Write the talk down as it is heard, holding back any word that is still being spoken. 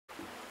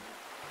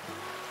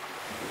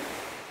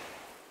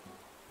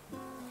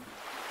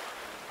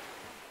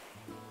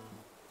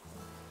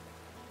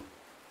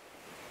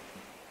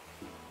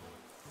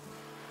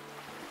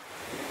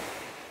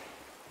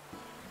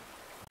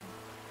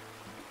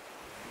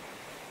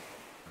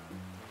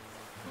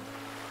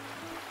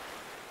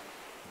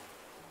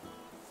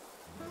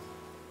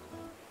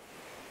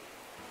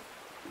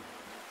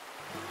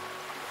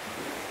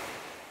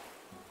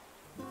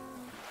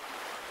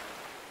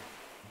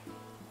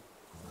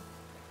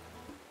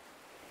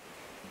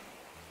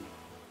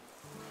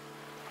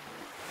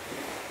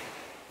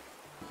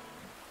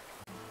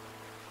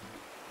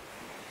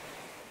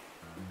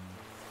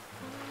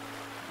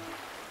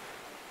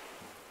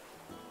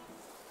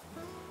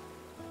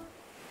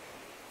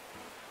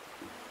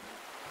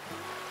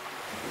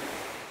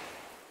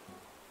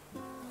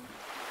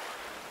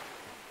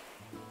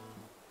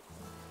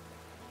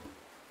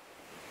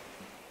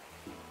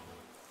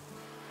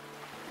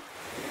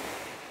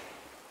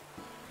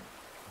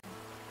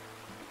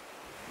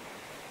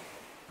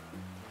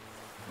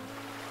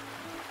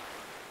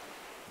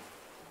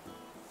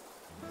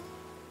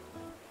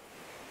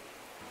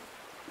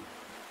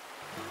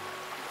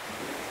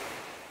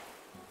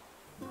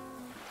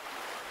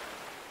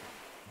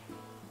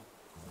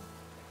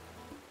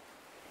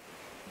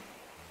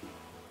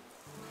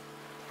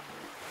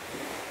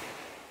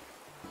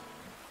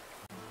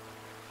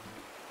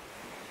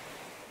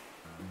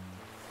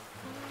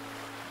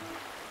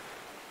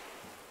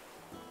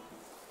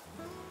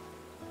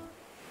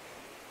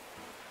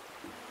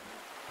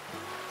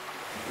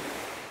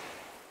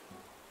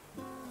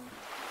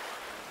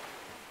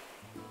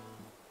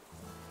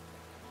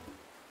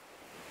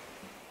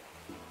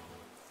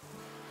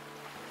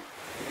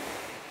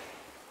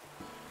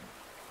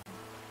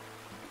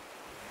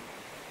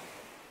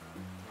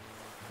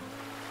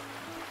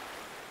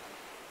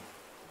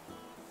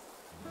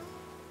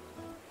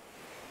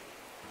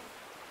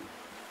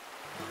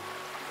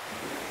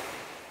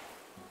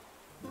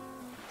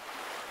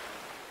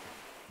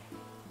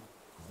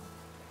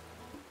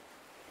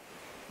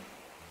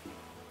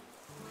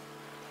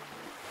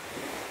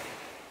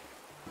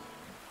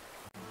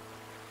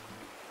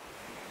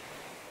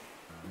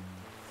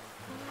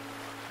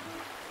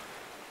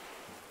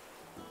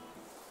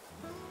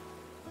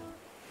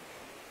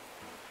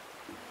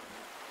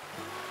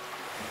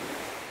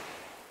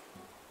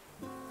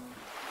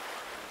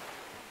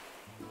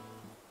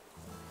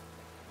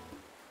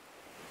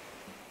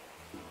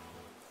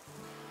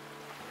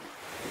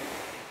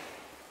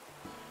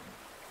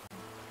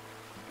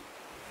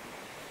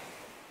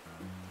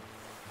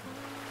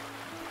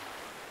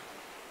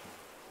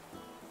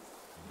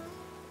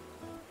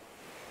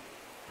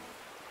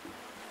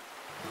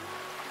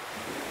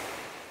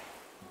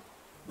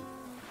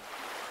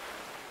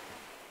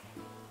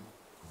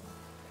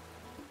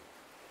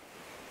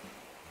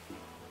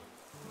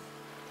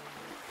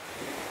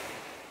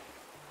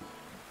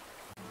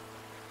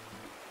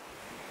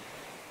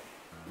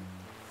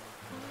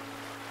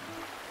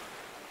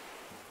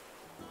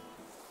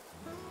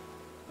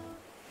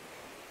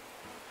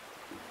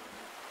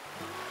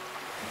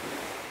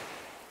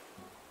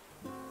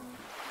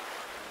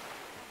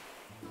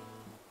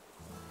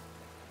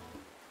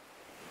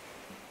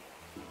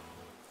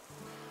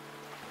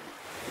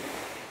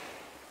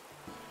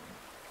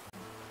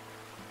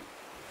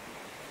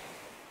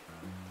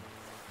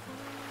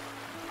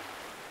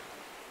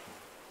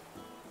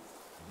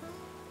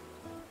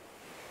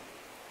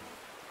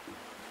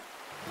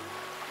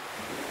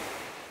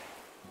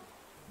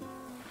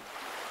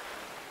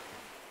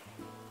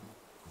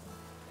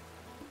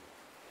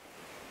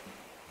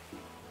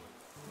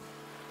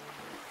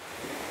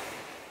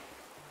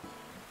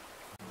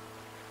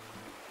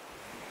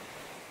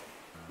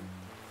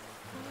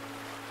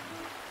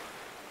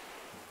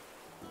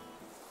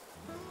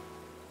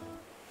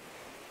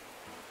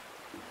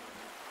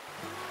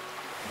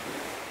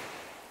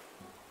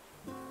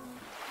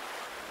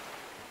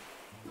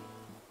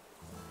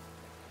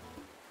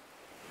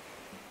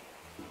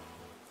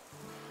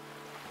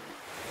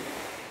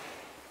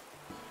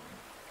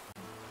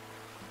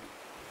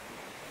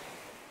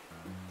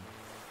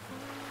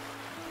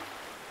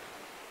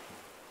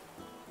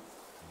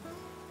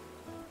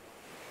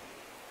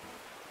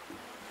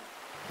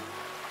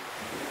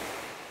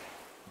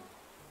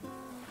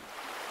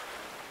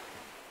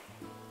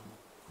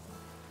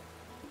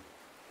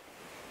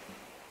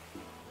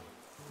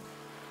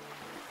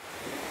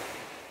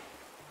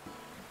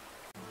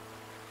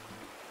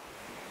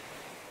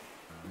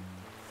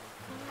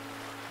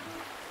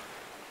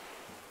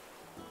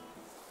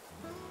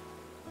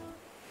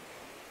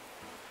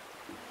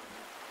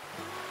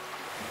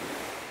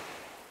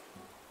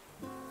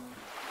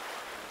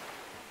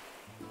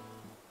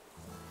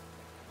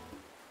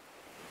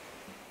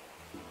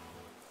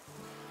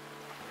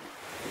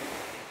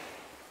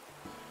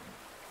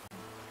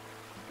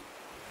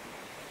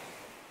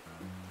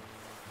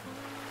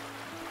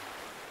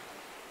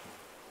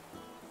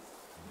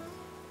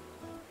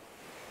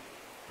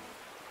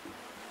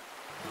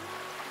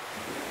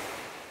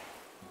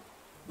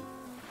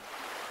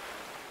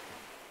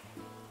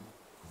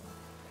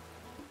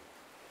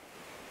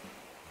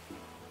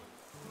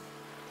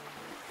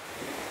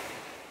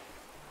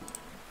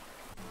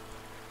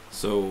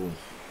So,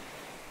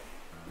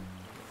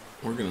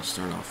 we're going to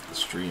start off the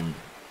stream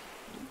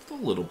a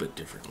little bit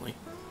differently.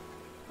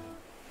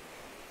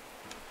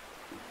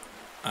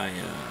 I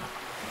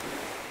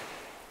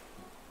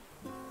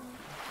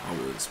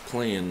was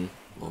playing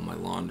while my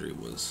laundry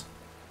was,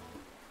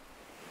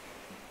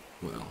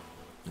 well,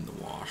 in the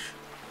wash.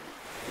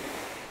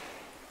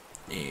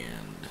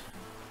 And,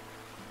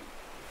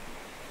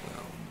 well,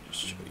 let me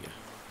just show you.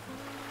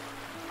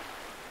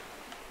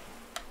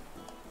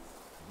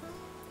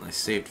 I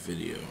saved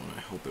video and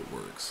I hope it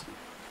works.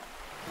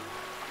 There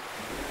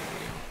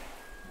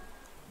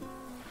we go.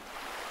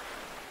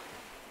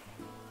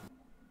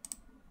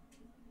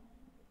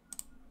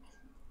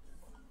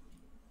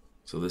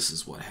 So this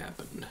is what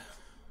happened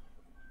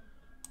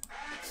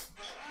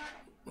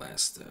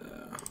last,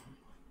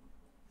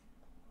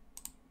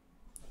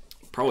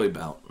 probably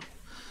about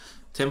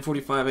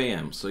 10:45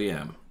 a.m. So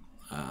yeah,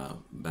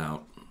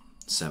 about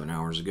 7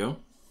 hours ago.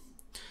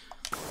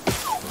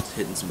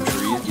 Hitting some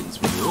trees, getting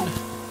some wood.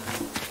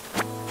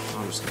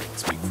 I'm just gonna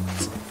speak for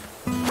myself.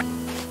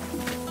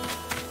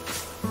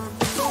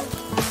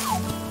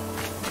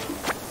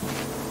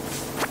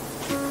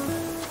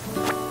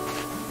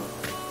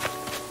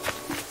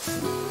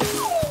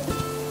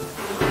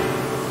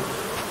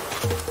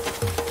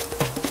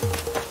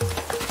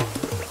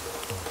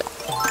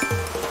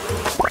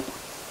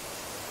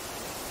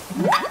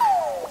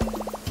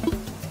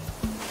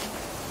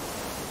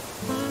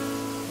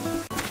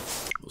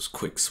 Those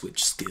quick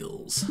switch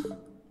skills.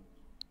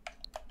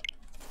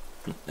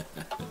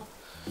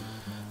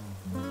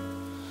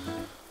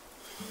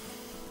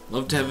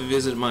 Love to have a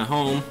visit at my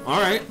home.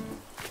 Alright.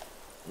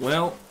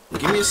 Well,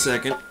 give me a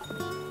second.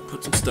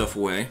 Put some stuff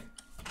away.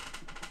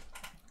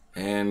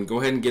 And go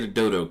ahead and get a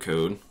dodo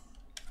code.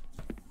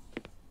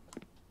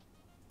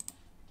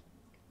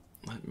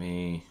 Let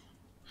me...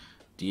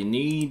 Do you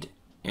need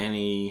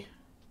any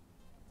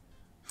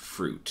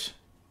fruit?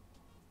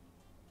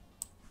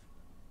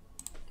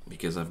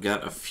 Because I've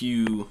got a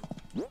few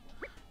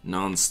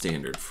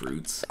non-standard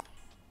fruits.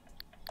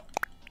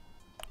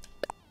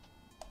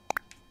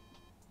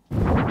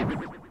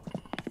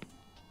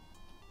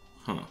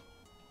 Huh.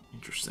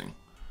 Interesting.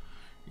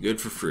 Good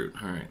for fruit.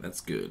 Alright,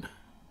 that's good.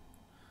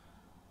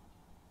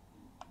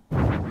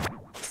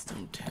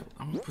 Stone tab.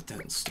 I'm gonna put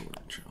that in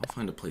storage. I'll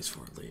find a place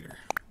for it later.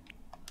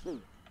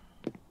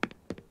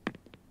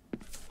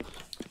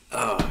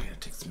 Oh, I gotta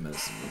take some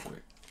medicine real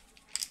quick.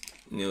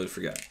 Nearly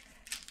forgot.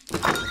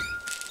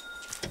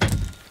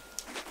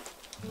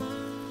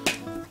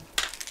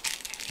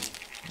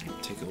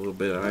 Take a little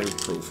bit of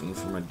ibuprofen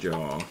for my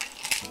jaw.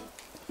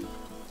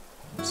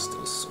 I'm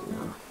still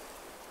sore.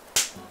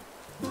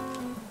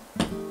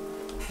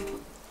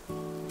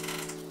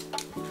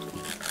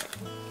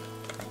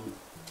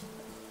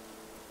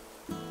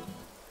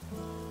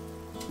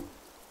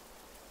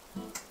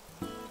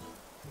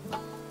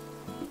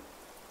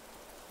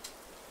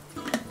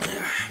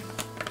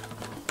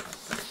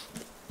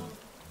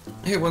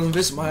 Hey, wanna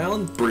visit my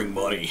island? Bring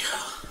money.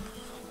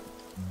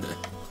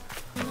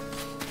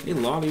 Hey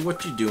Lottie,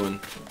 what you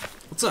doing?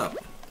 What's up?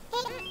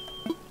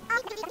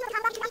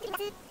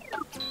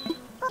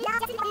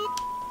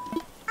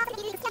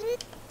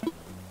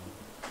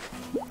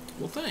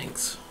 Well,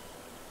 thanks.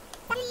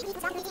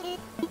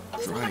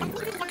 Drying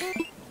rack.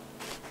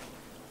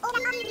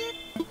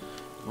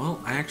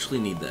 Well, I actually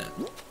need that.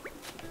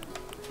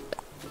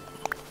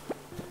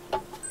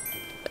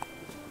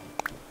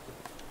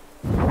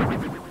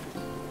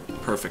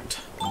 Perfect.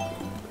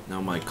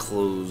 Now my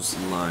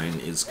clothesline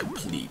is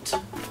complete.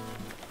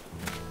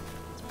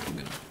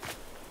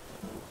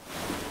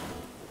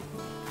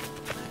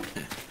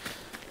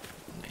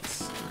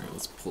 Nice. Alright,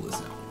 let's pull this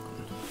out.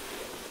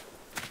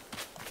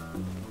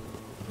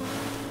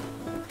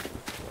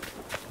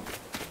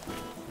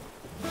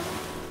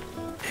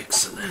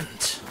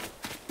 Excellent.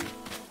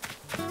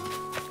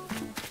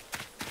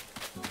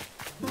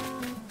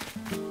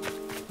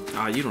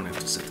 Ah, you don't have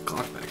to set the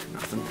clock back or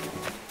nothing.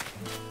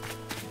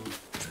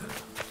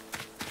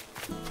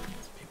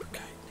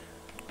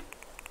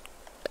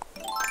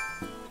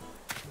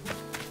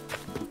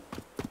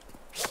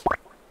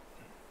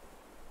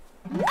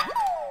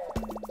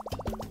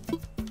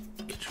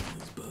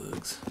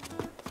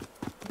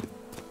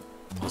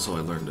 Also,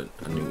 I learned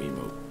a new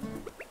emote.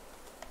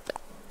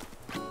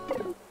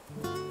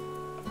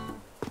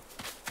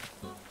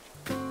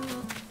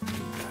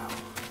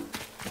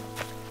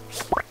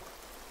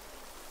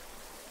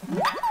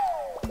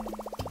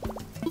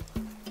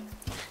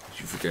 Did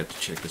you forget to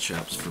check the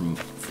shops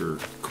for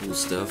cool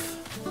stuff?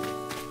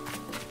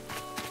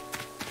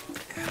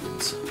 It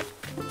happens.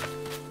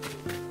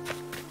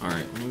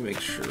 Alright, let me make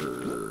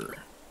sure.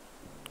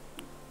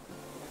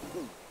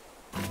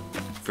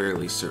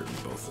 Fairly certain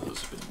both of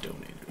those have been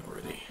donated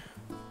already.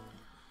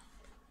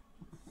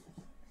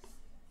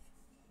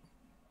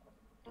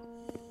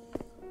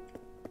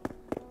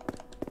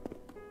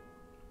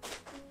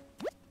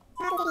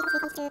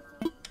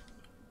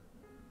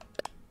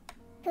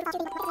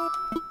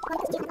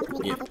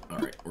 Yeah,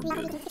 alright, we're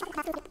good.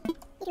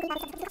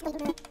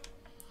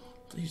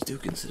 Please do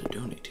consider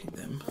donating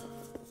them.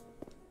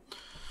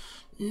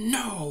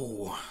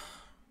 No!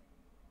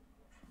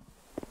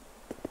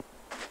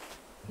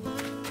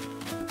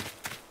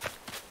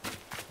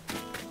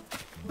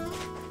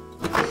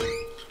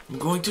 I'm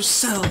going to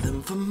sell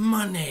them for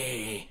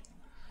money.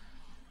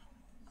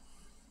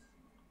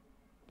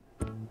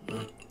 Wrong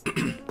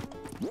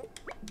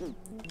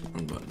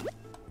button.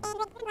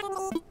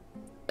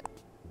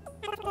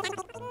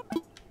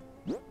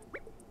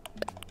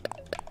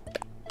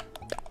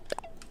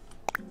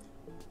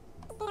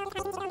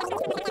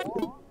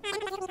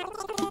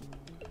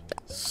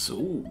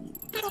 Sold.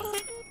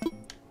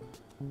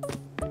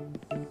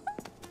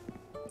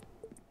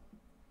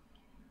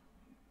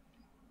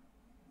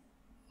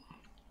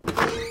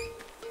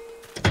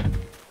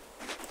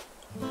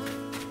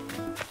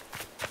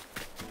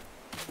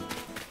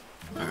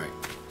 Alright,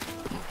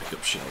 I'll pick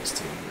up shells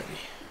till I'm ready.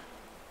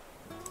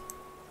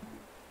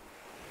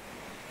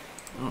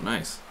 Oh,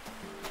 nice.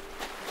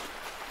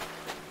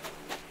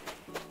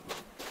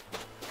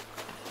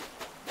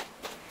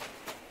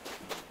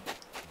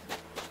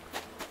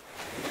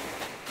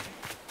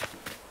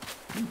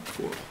 Ooh,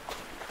 coral.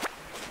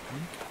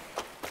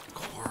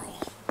 Coral.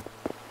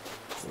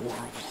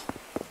 Coral.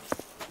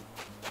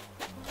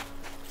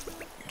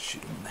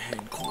 Shoot him in the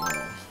head,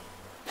 coral.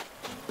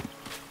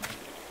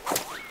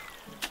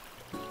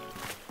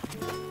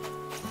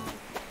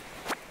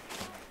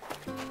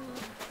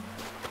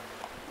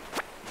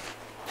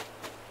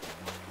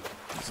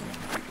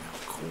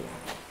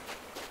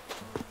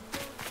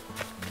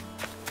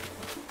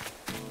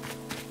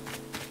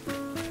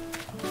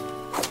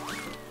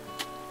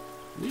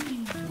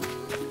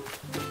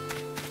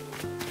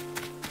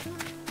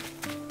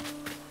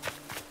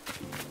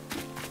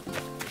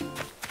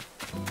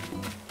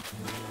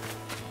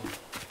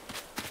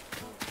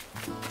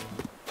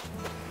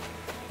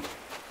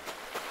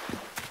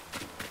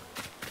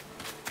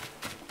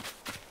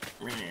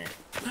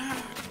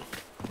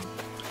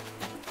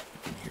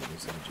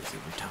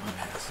 Every time I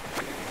pass it.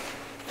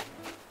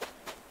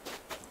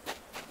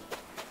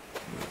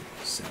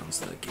 Sounds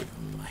that I gave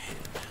them in my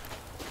head.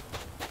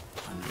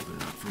 I know they're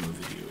not from a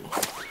video.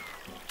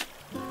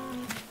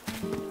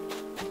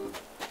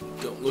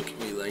 Don't look at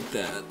me like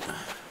that.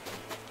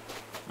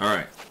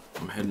 Alright,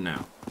 I'm heading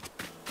out.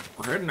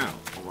 We're heading out.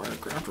 We're at a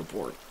craft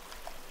report.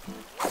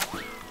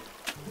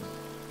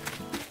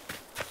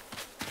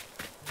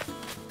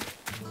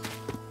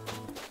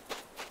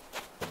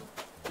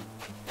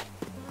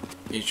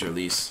 Hey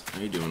Charlize, how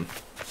you doing?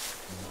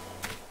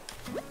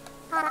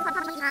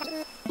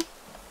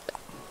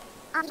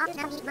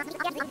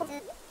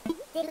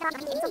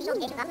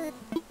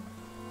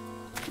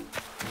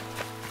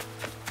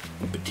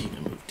 Bettina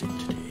moved in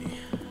today.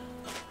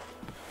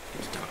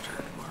 Need to talk to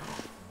her tomorrow.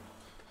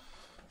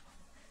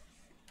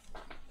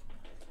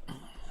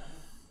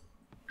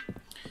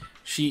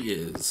 She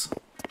is.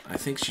 I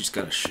think she's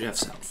got a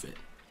chef's outfit,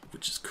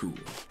 which is cool.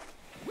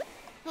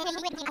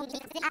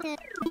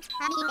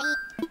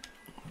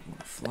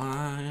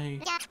 Fly.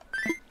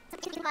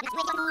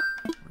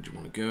 Where'd you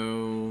want to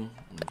go?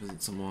 Want to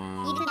visit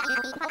someone?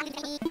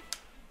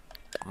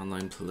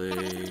 Online play.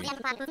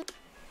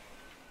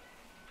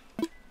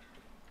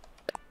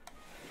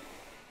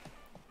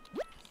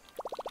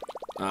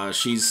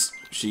 She's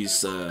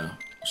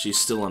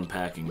still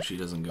unpacking. She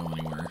doesn't go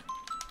anywhere.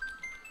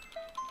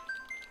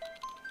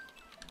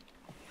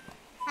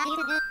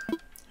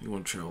 You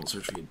want to travel?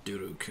 Search for your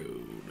dodo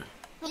code.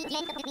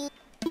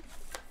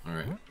 All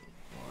right.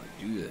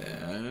 Do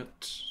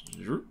that.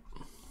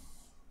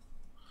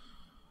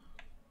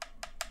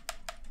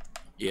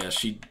 Yeah,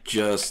 she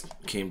just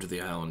came to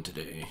the island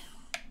today.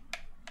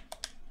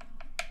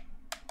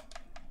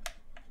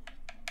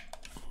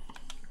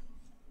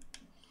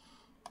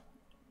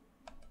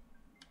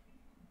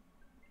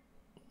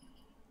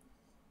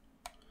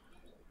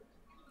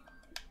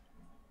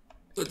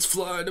 Let's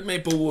fly to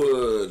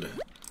Maplewood.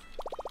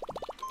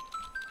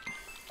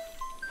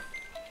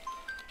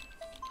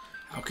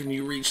 How can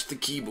you reach the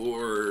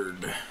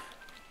keyboard?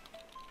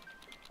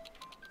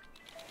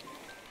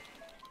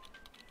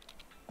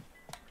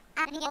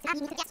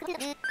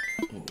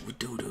 What would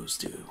dodos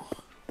do?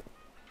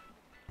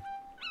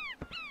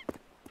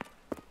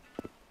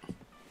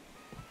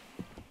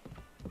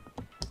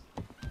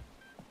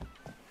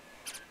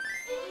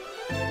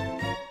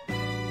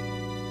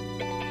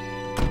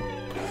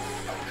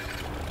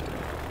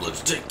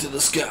 Let's take to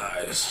the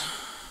skies.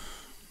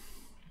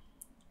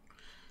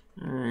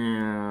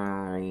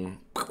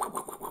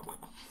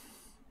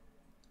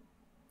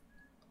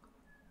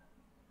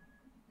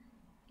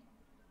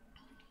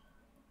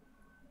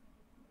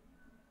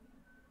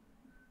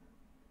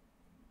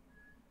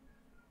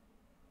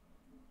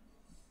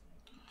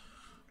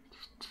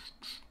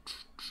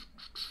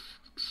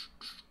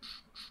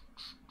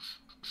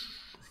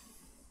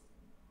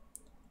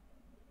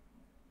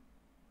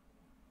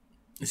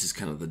 This is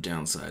kind of the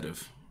downside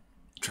of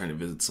trying to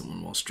visit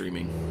someone while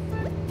streaming.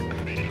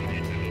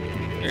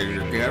 As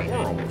your cat, we're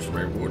almost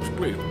ready. Would you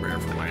please prepare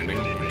for landing?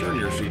 Return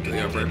your seat to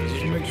the upright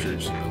position. Make sure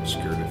your seatbelt is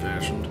securely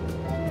fastened.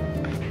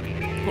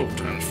 Oh,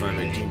 time is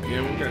 5:18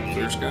 p.m. We got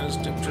clear skies,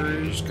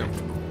 temperature is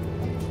comfortable.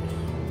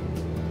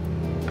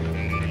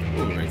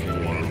 We're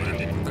making water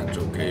land, but that's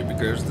okay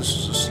because this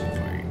is a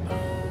seaplane.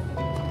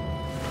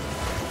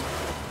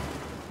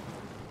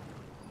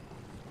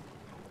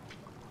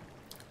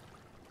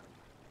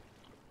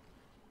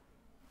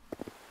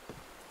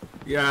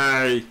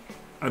 Yay!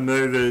 I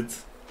made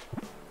it.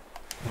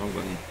 I'm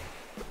going.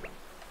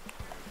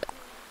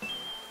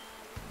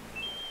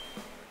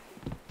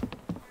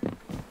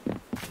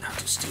 Not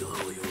to steal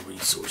all your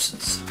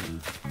resources.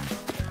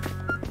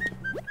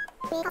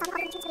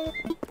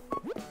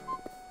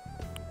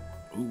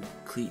 Ooh,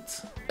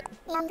 cleats.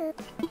 I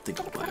think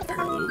I'll buy a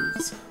pair of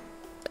those.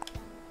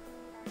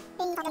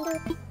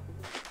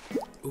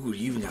 Ooh,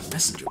 you even got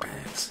messenger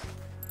bags.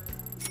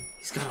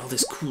 He's got all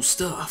this cool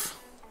stuff.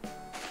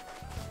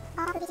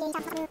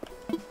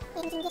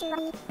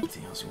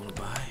 Anything else you want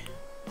to buy?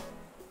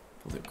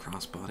 Other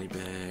crossbody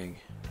bag.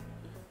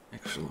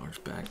 Extra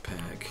large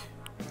backpack.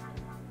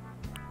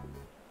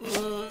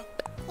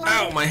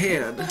 Ow, my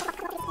head!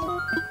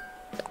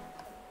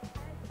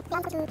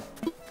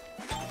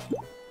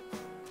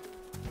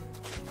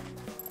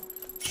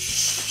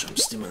 Shh, I'm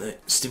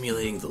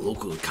stimulating the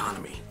local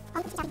economy.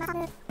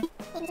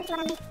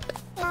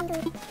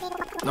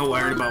 No,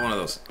 I already bought one of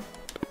those.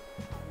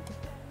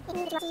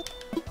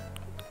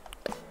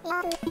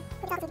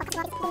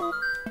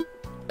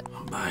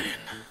 I'm buying.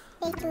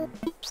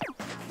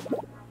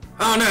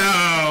 Oh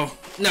no!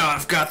 No,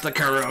 I've got the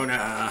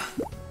corona!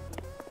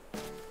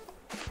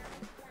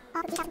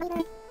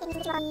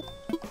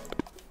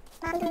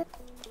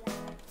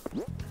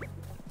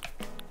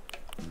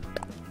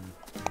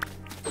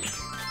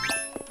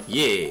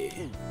 Yeah!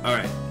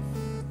 Alright.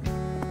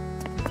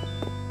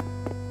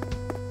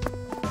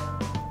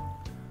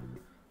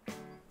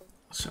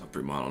 Shop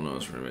remodel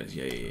notice for it.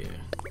 Yeah. You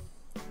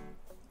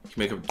can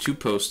make up 2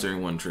 posts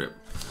during one trip.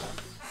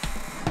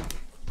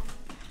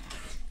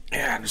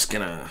 Yeah, I'm just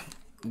gonna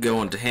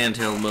go into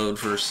handheld mode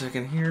for a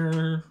second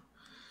here.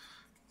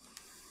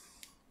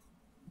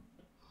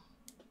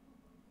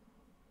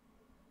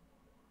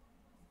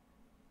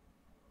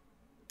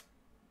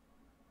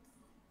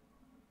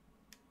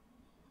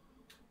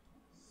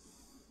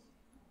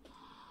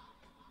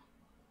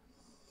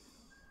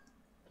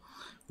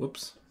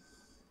 Whoops.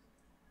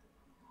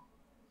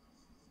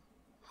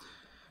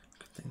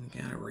 Good thing we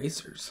got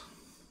erasers.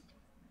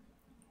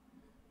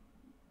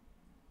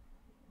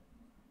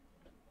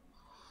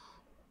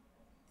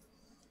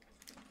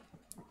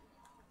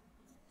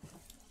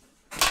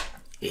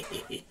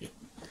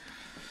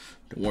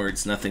 Don't worry,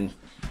 it's nothing.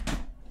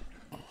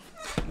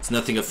 It's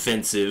nothing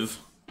offensive.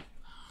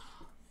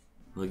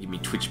 They'll give me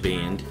Twitch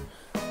banned.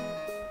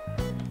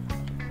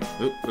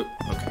 Oop,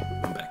 okay,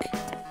 I'm back.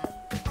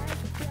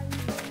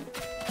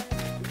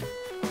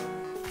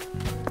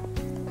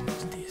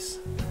 What's this?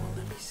 Oh,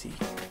 let me see.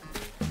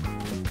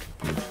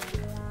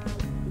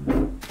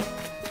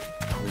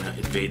 I'm gonna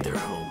invade their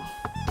home.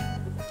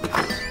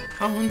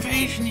 Home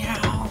invasion,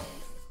 y'all!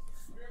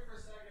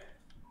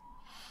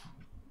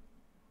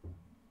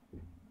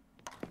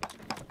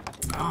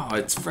 Oh,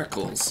 it's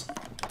Freckles.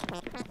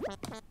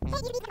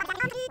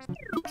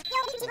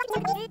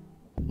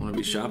 Wanna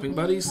be shopping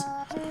buddies?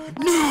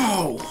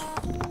 No!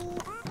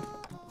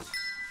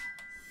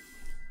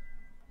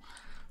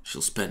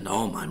 She'll spend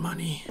all my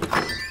money.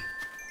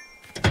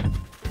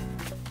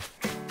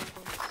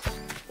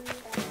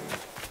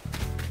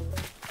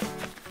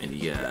 And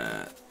you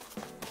got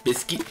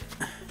Biscuit.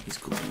 He's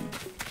cool.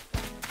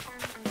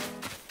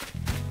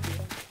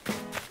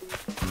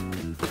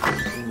 Ooh,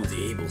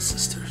 the Able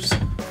sisters.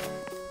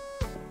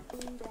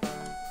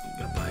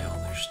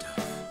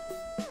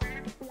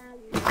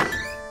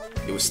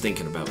 Was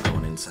thinking about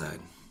going inside.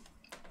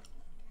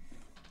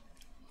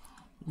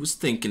 Was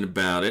thinking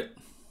about it.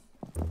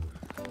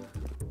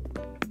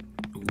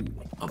 Ooh,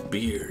 a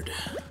beard.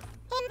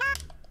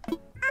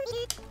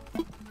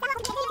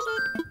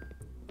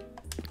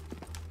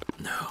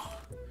 No.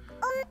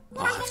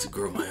 I'll have to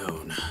grow my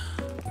own.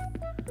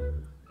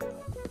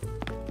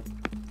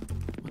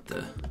 What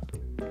the?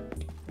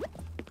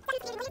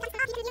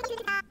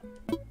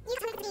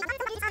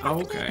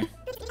 Oh, okay.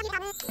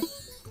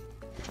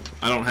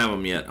 I don't have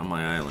them yet on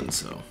my island,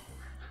 so...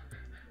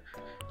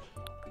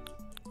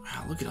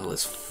 Wow, look at all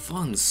this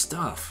fun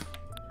stuff.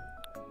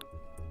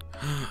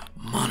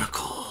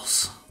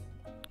 Monocles.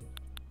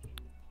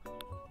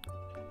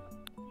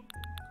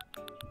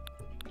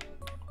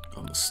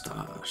 A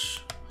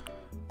mustache.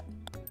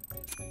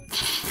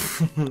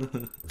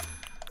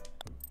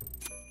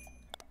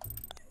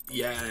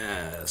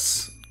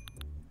 Yes.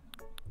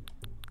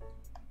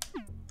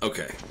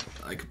 Okay,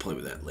 I can play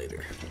with that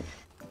later.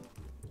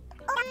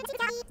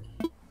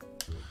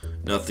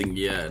 Nothing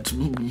yet. Of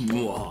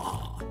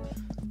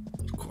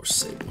course,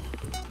 Sable.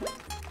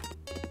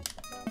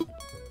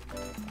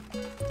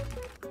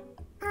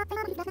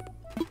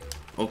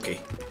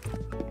 Okay.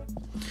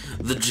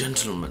 The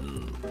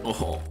gentleman.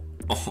 Oh.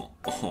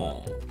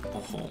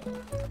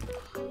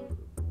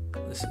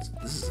 This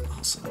is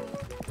awesome.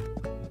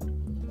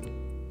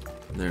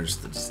 There's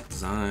the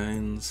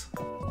designs.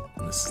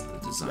 And this is the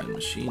design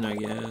machine, I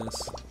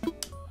guess.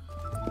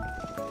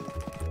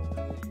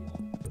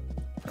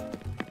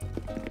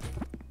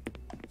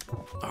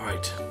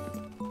 Alright.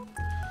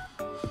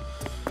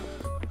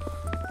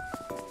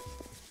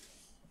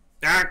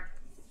 Ah!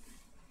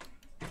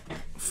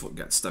 Foot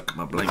got stuck in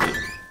my blanket.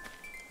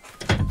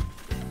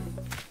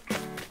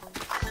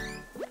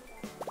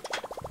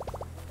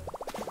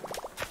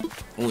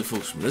 Only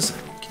folks from this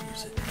island can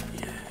use it.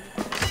 Yeah.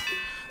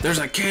 There's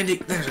a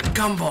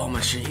gumball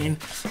machine.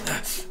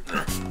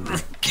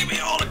 Give me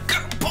all the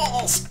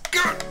gumballs.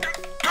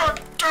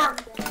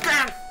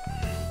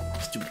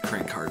 Stupid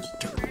crank cards.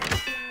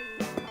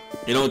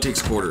 It only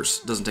takes quarters.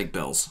 Doesn't take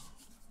bells.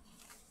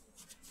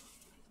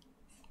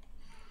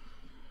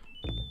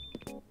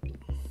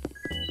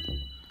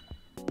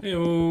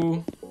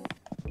 Heyo.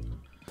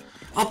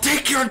 I'll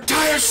take your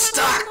entire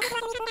stock.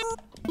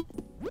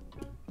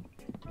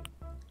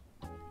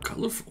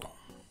 Colorful,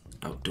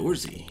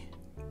 outdoorsy,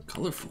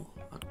 colorful,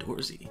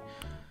 outdoorsy.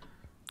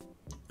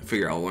 I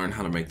figure I'll learn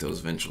how to make those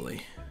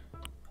eventually.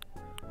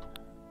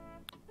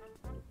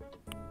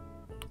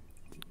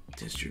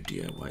 Test your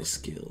DIY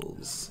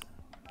skills.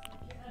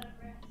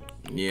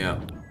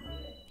 Yeah.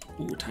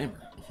 Ooh, a timer.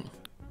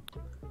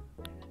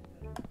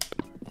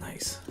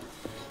 Nice.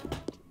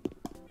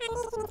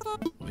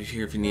 I'll be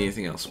here if you need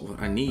anything else.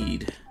 What I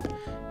need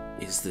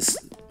is this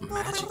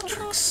magic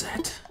trick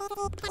set.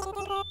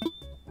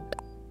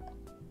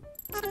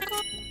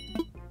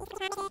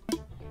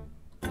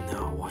 And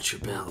now watch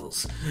your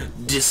bells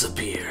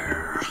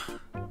disappear.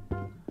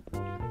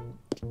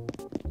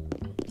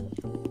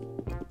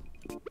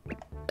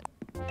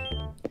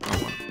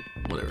 Oh,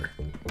 whatever.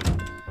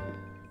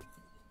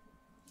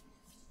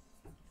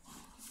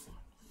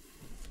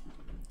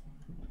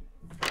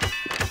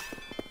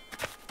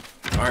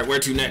 Alright, where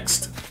to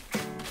next?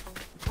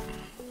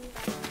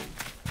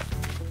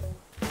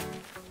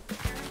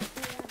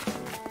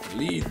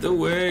 Lead the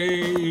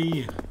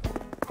way.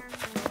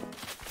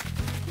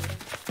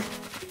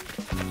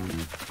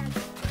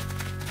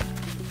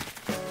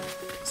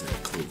 Is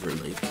that Clover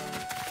Lake?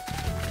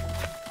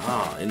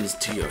 Ah,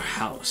 into your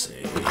house,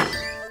 eh?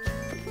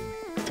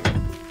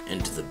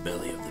 Into the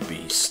belly of the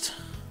beast.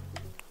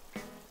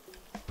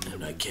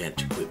 And I can't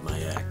equip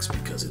my axe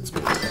because it's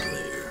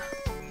multiplayer.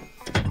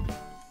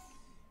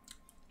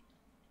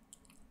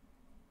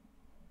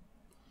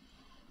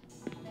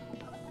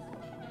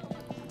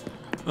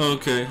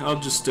 Okay, I'll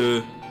just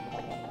look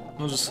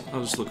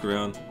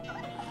around.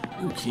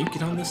 Ooh, can you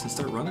get on this and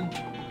start running?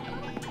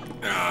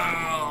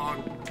 Oh,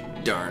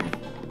 darn.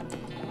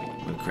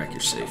 I'm gonna crack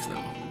your safe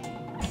though.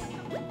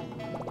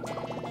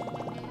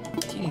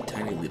 Teeny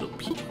tiny little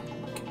peek.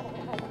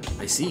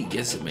 I see,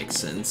 guess it makes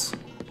sense.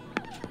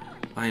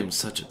 I am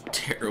such a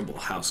terrible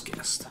house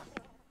guest.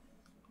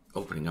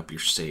 Opening up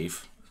your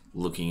safe,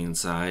 looking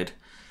inside,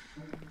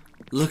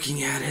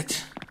 looking at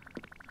it.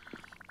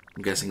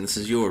 I'm guessing this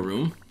is your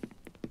room.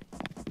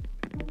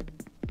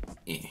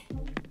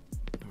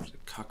 There was a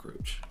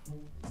cockroach.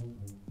 I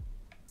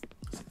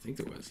think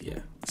there was, yeah.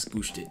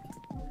 Scooshed it.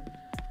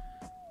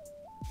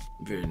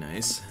 Very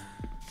nice.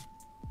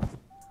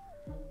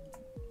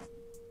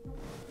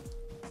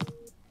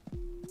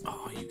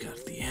 Oh, you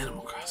got the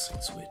Animal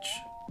Crossing Switch.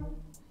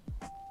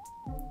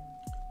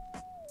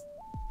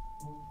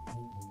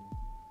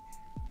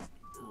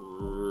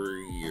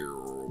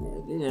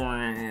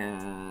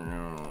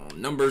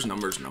 Numbers,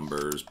 numbers,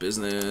 numbers.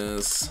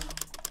 Business.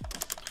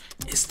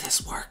 Is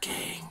this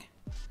working?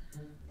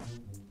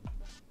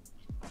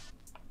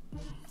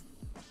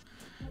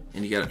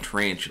 And you got a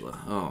tarantula.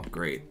 Oh,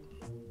 great.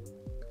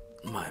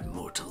 My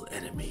mortal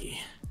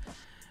enemy.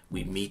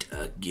 We meet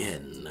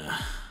again.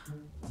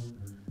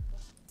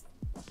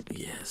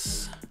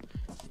 Yes,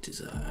 it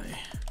is I.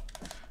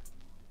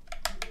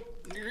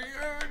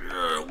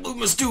 We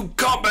must do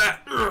combat.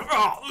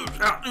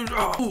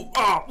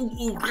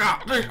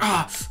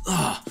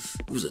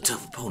 It was a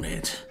tough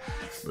opponent,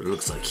 but it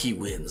looks like he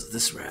wins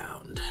this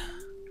round.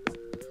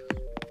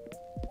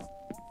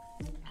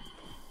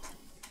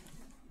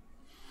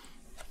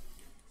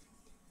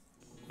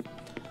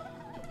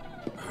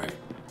 Alright.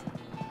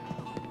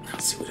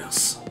 Let's see what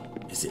else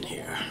is in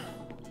here.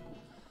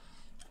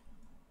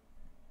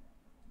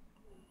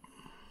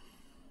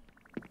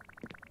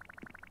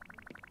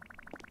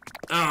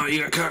 Oh,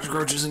 you got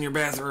cockroaches in your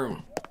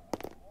bathroom.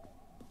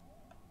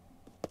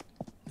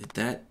 Did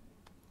that?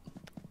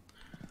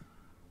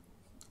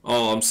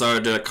 Oh, I'm sorry.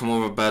 Did I come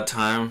over a bad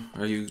time?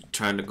 Are you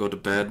trying to go to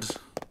bed?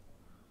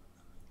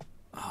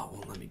 Oh,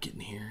 well, let me get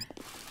in here.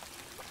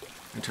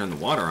 I turn the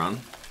water on.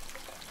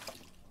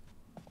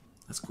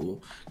 That's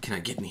cool. Can I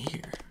get in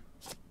here?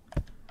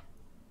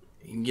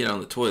 You can get on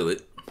the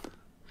toilet,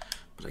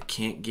 but I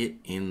can't get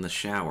in the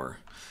shower.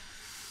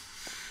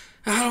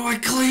 How do I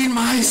clean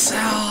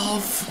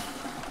myself?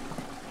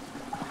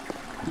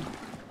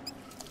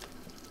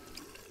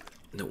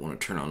 Don't want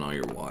to turn on all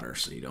your water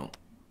so you don't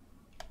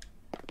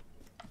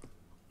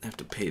have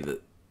to pay the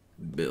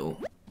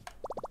bill.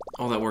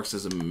 Oh, that works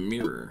as a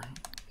mirror.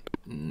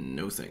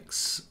 No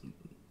thanks.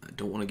 I I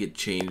don't want to get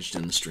changed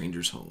in the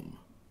stranger's home.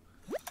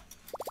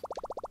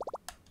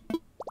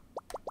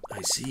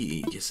 I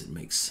see. Guess it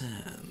makes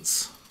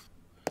sense.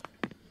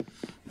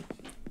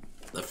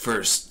 The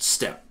first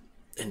step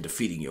in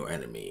defeating your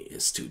enemy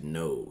is to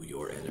know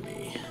your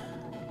enemy.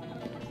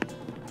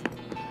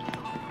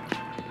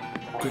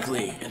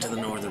 Quickly into the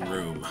northern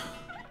room.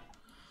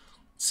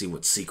 See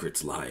what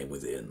secrets lie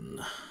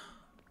within.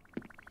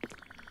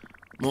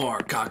 More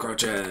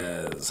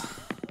cockroaches!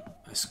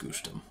 I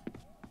scooshed them.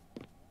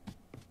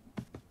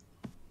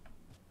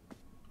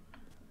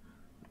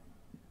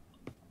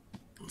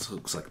 This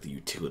looks like the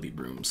utility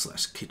room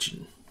slash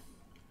kitchen.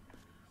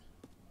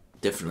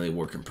 Definitely a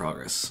work in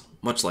progress.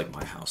 Much like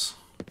my house.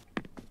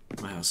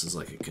 My house is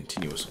like a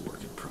continuous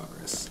work in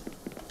progress.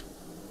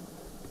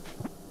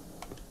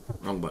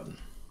 Wrong button.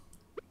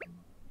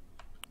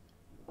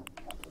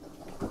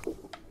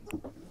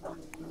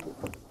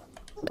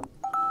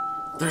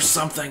 There's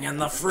something in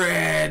the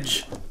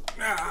fridge!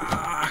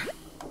 Ah!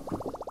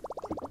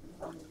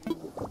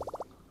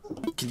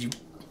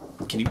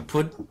 Can you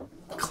put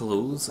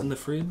clothes in the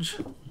fridge?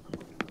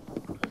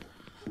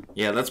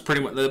 Yeah, that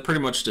pretty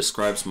much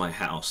describes my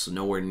house.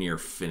 Nowhere near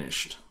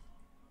finished.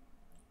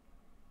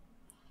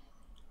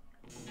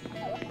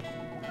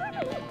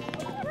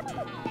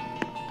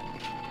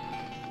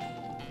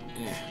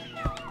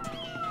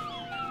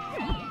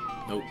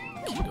 Nope,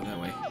 can't go that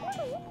way.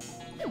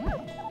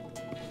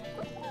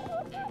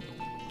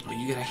 Oh,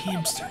 you got a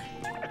hamster.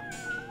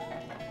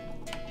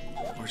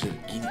 Or is it a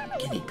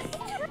guinea pig?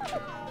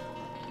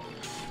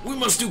 We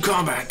must do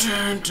combat. We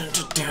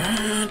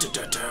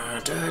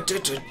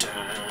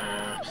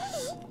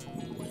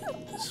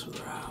win this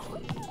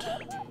round.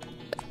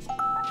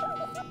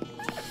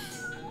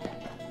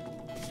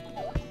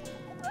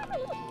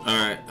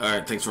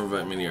 Alright, thanks for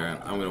inviting me to your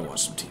end. I'm gonna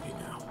watch some TV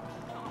now.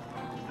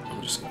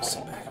 I'm just gonna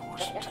sit back and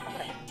watch some TV.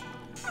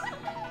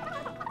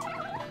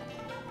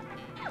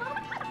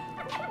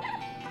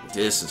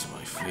 This is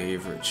my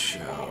favorite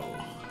show.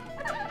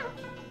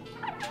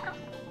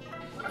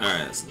 Alright,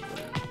 that's not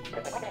bad.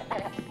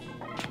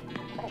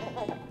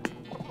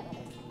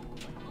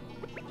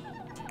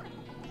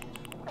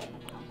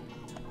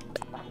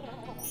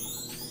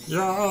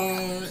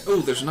 Yeah.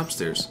 Oh, there's an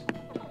upstairs.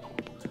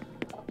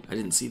 I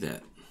didn't see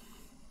that.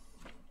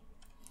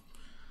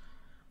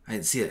 I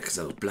didn't see that because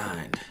I was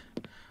blind.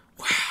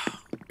 Wow,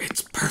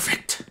 it's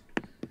perfect.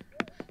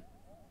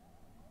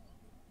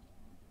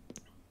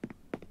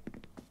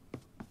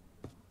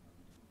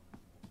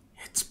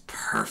 It's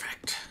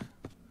perfect.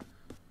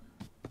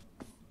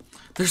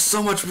 There's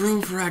so much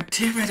room for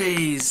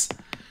activities.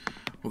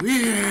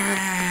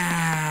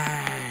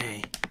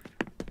 Yay!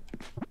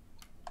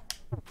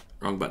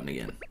 Wrong button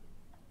again.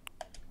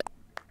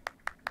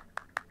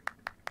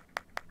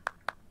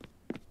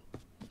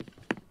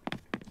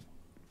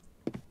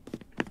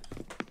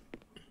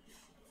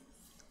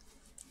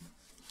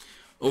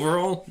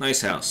 Overall,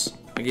 nice house.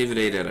 I gave it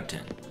 8 out of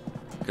 10.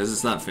 Because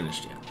it's not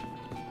finished yet.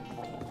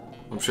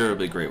 I'm sure it'll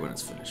be great when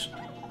it's finished.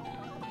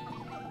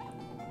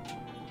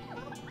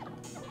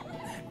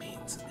 That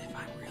means if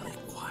I'm really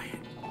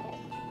quiet,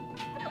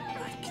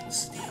 I can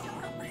steal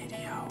our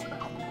radio.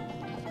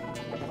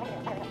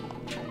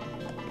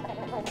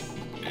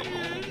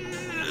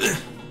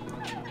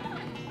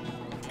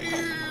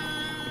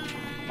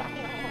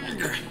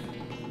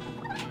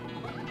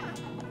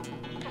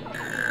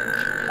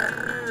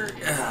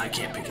 I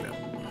can't pick it up.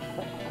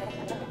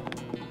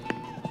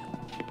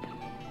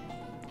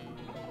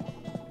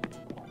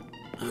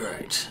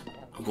 Alright,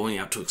 I'm going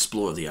out to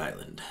explore the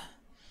island.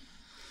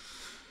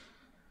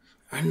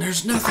 And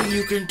there's nothing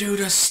you can do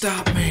to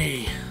stop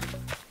me!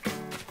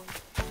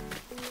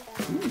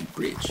 Ooh,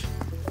 bridge.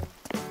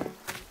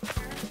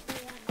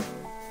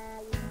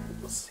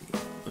 Let's see,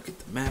 look at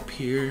the map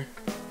here.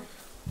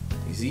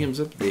 Museum's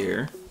up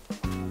there.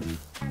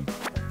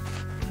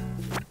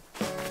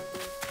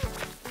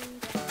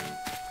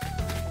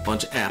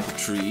 Bunch of apple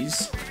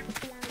trees.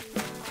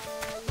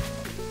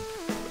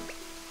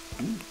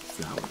 Ooh,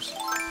 flowers.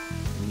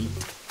 Neat.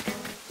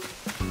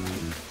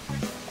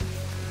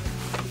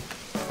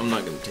 I'm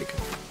not gonna take it.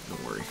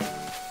 Don't worry.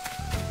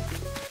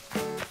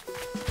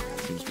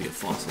 Seems to be a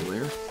fossil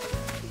there.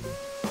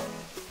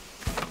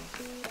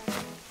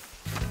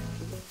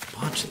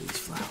 Bunch of these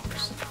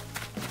flowers.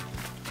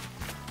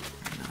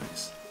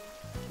 Nice.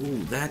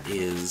 Ooh, that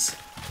is.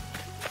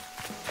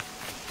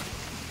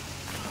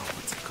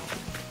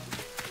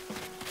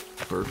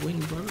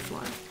 Birdwing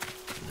butterfly?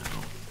 No,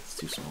 it's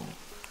too small.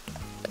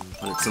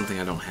 But it's something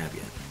I don't have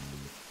yet.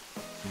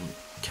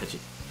 Catch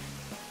it.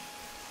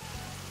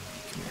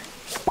 Come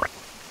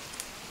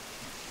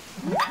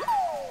here.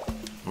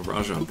 A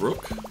Raja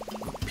Brook? A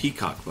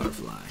peacock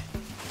butterfly.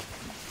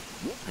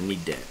 I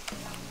need that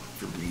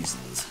for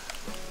reasons.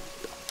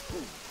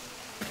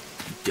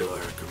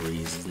 Dark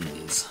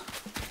reasons.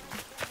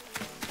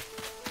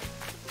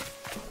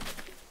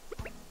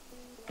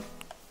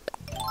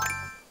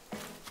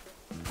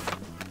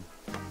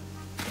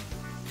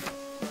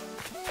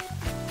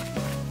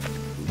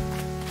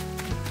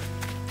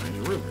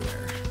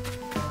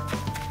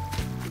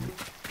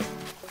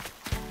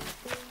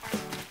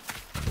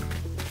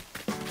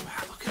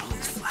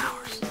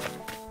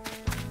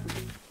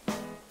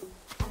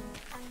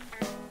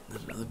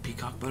 Another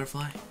peacock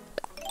butterfly?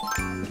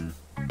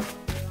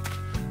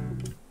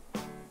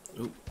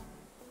 Oop.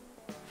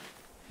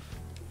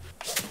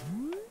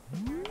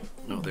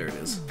 Oh, there it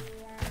is.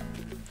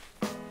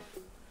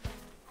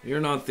 You're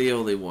not the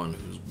only one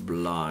who's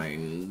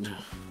blind.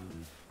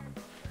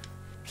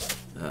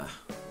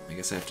 I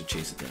guess I have to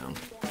chase it down.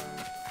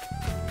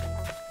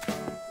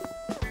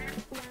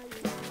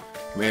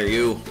 Come here,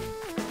 you.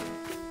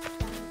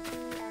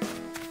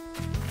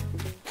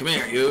 Come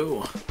here,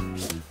 you.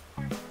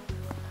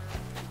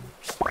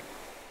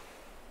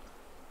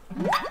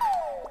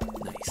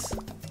 Nice.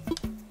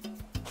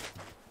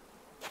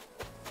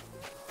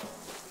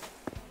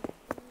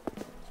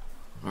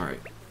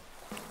 Alright.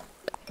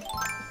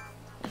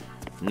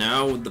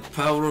 Now with the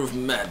power of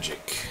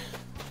magic.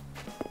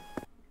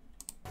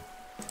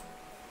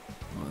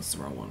 Oh, that's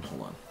the wrong one.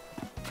 Hold on.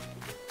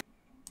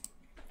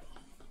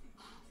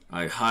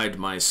 I hide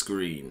my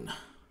screen.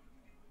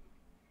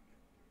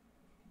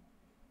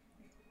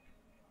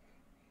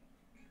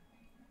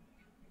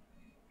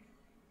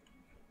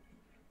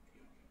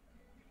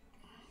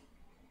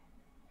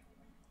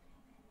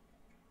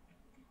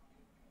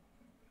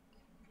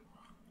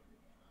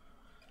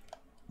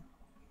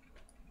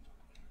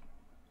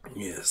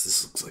 Yes,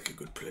 this looks like a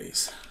good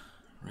place.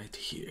 Right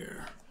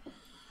here.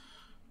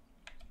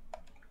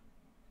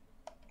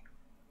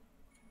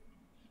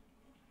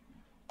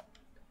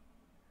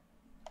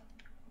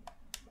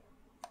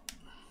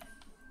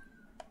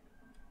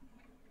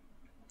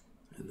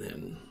 And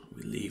then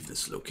we leave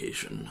this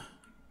location.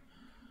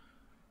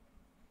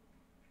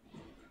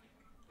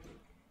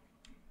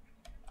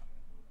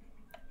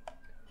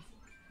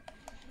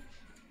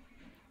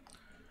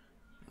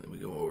 And then we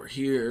go over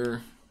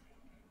here.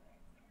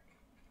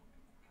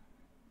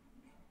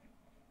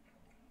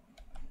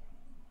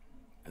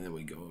 And then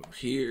we go over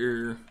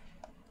here.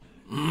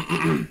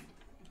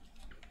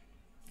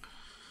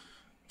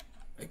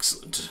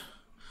 Excellent.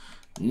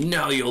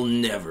 Now you'll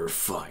never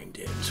find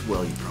it.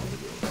 Well, you probably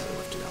will, because I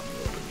left it out in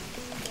the open.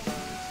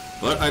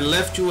 But I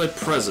left you a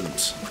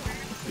present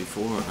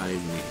before I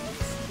leave.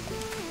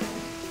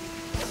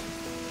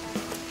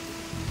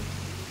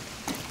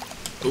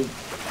 Oh.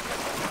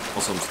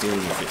 Also, I'm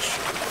stealing your fish.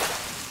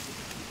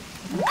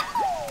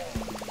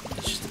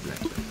 It's just a black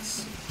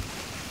bass.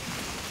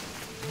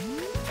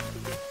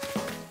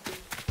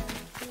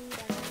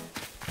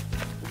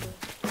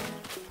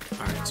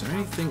 Alright, is there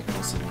anything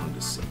else I wanted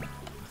to say?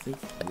 I think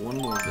one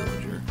more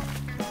villager.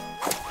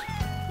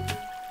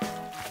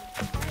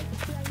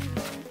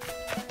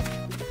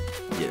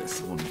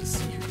 Yes, I wanted to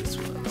see who this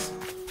was.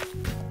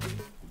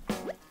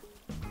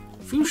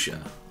 Fuchsia.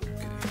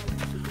 Okay.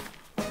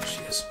 There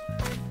she is.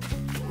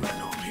 Don't let her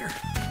know I'm here.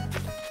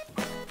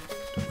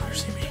 Don't let her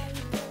see me.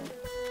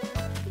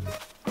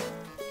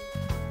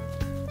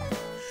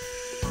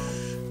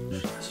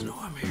 She doesn't know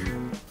I'm here.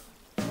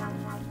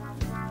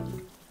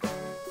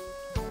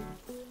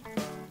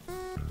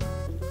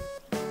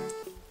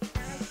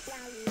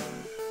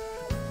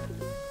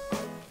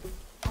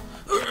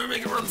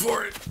 Make a run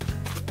for it.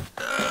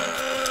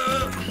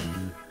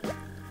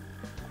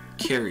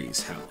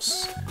 Carrie's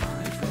house.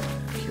 I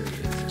forgot Carrie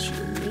is. Is she a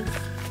wolf?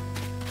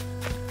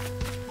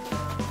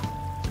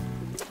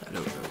 I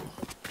don't know.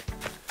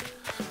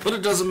 But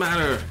it doesn't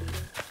matter.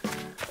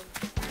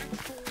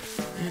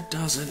 It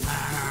doesn't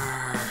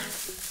matter.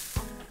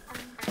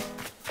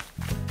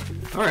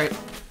 Alright.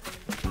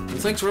 Well,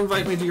 thanks for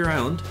inviting me to your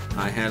island.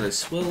 I had a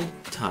swell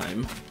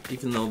time,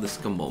 even though this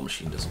gumball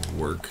machine doesn't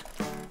work.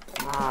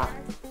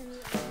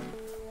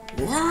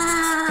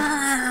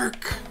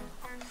 Work!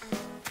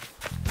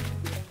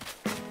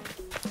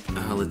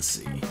 Let's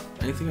see.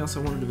 Anything else I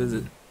wanted to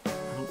visit? I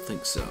don't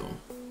think so.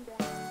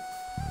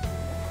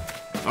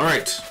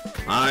 Alright.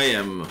 I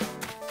am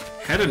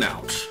heading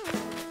out.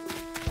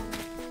 I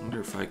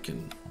wonder if I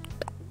can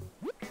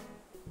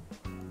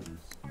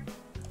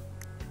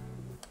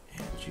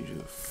add you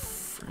to a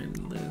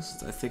friend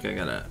list. I think I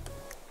gotta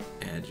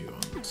add you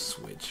on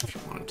Switch if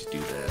you wanted to do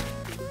that.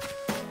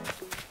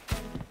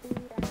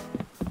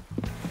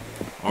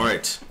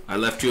 Alright, I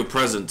left you a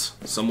present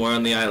somewhere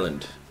on the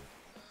island.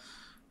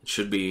 It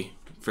should be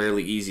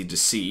fairly easy to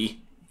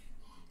see,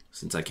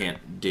 since I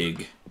can't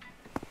dig.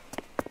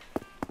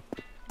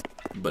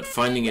 But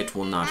finding it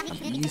will not be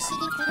easy.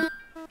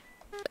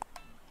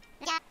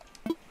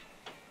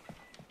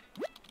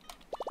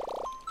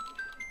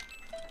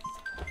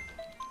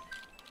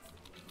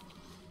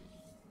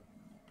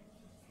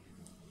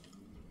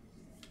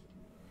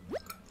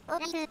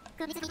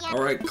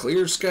 Alright,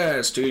 clear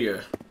skies to you.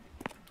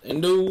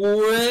 And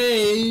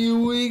away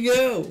we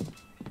go.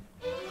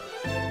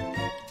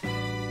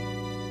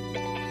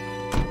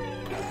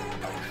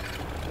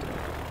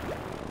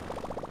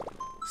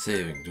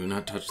 Saving. Do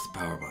not touch the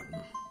power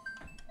button.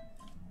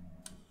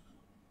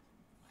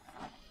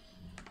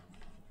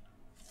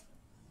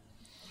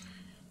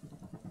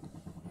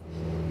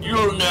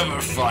 You'll never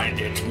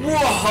find it. Whoa!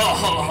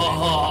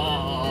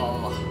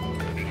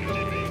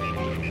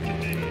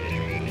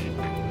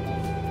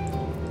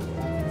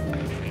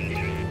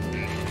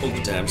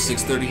 Overtime,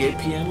 6:38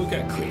 p.m. We've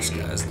got clear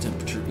skies. The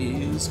temperature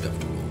is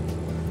comfortable.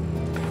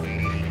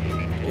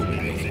 We'll be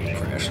making a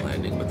crash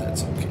landing, but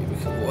that's okay. We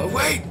can. Whoa,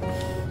 wait!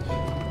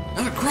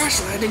 Not a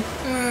crash landing!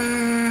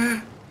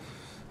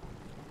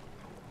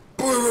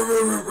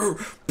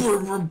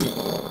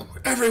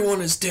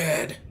 Everyone is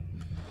dead!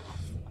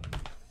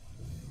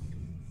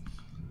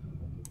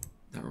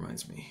 That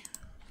reminds me.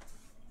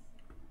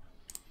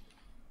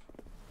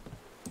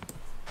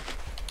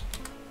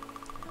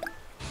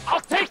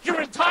 I'll take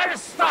your entire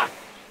stock!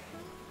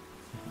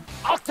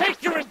 I'll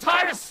take your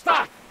entire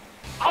stock!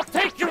 I'll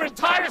take your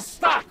entire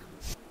stock!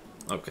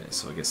 Okay,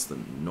 so I guess the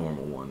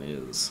normal one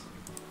is...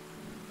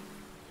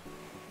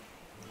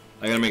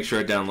 I gotta make sure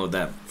I download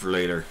that for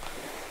later.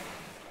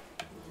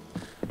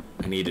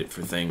 I need it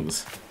for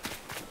things.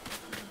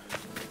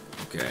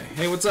 Okay,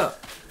 hey, what's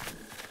up?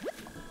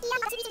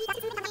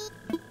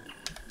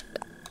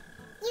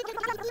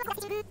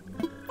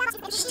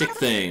 Stick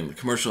thing. The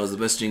commercial has the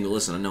best jingle.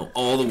 Listen, I know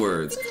all the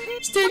words.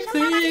 Stick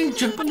thing,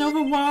 jumping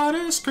over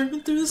water,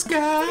 screaming through the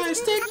sky.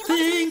 Stick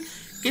thing,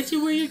 get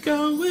you where you're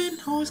going,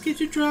 always get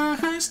you dry.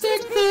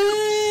 Stick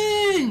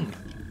thing.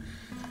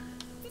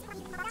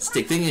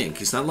 Stick Thing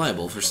Inc. is not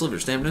liable for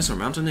slivers, dampness, or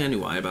mountain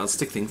annui about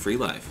Stick Thing free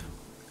life.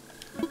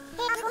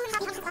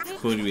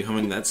 Going to be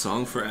humming that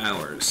song for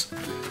hours.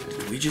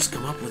 Did we just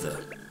come up with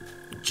a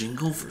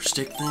jingle for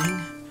Stick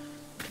Thing?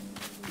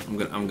 I'm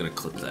gonna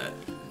clip that.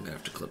 I'm gonna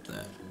have to clip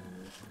that.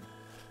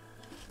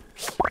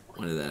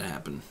 When did that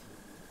happen?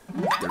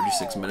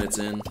 36 minutes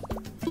in?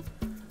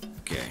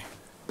 Okay.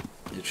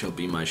 It shall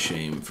be my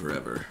shame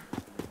forever.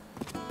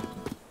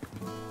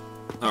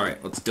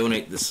 Alright, let's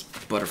donate this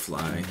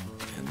butterfly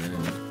and then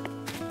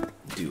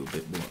do a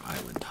bit more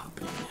island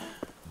hopping.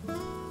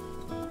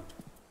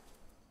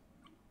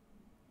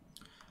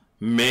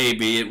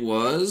 Maybe it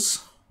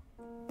was.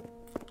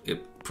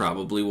 It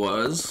probably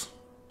was.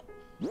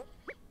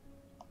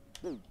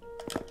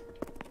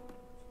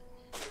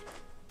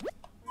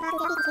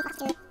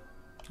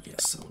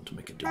 Yes, I want to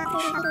make a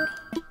donation.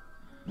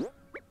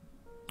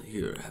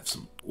 Here, I have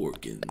some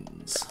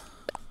organs.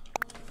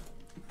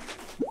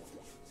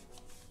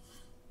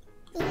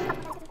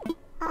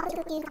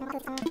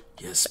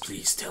 Yes,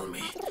 please tell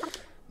me.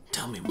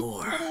 Tell me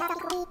more.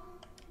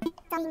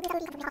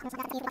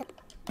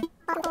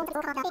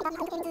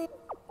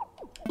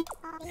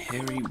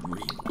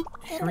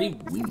 Hairy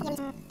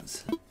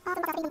wings.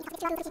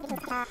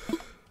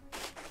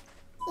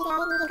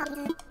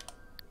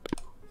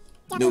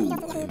 No,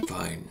 I am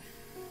fine.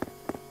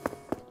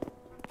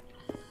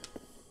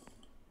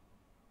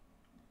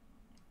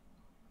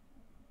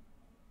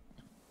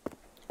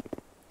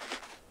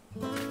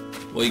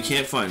 Well, you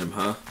can't find him,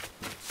 huh?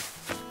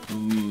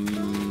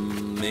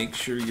 Make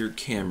sure your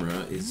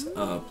camera is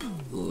up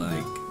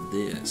like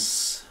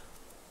this.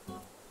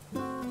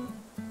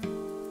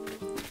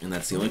 And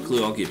that's the only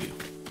clue I'll give you.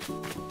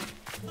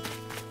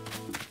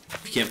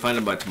 If you can't find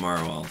him by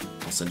tomorrow,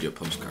 I'll send you a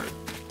postcard.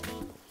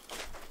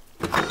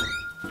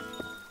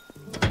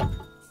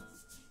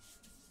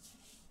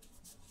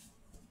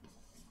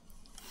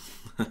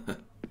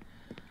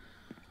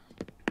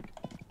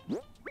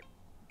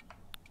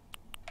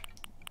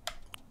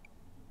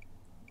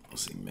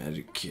 Let's see,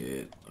 magic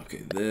kit.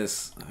 Okay,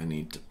 this I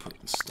need to put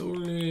in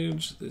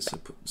storage. This I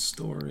put in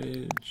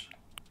storage.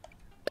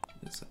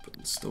 This I put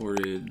in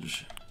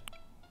storage.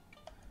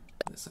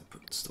 This I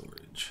put in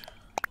storage.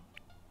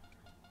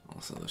 All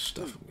this other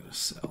stuff I'm gonna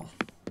sell.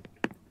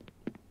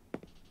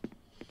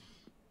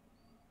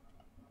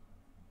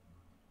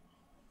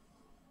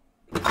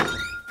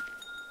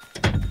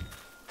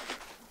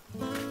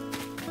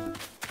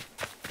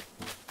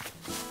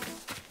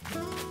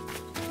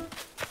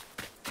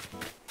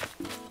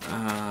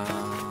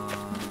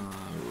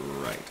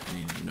 Right, I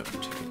need a note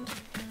ticket.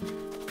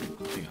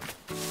 Ooh, hang on.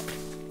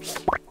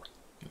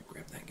 Gonna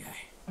grab that guy.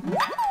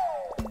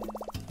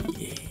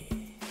 Yeah.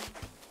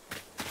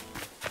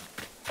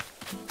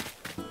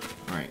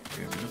 Alright,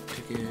 grab a note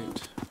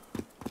ticket.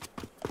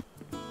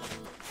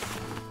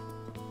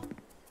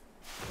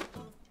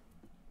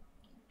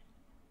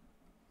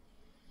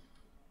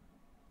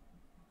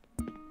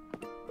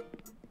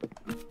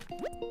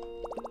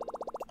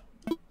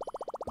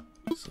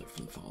 Select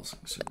from the falls.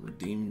 So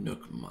redeem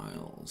Nook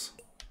Miles.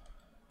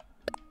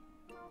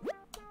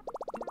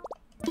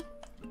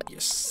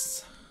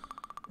 Yes.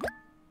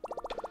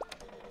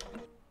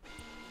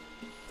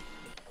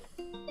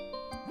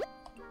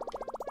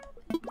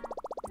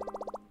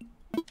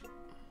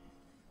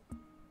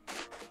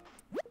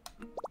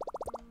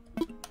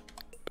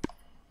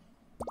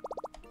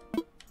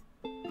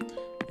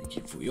 Thank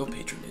you for your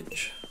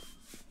patronage.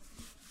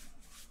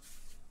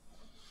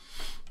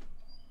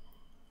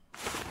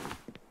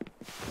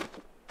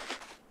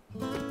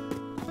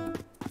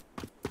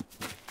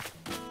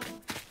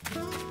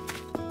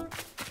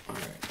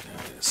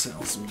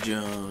 Sell some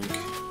junk.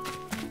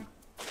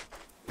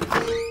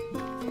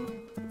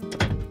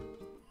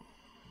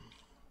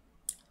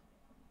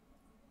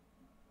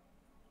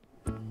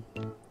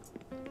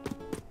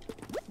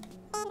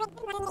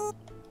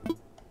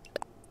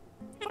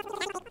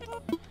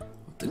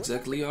 What the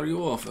exactly are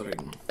you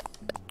offering?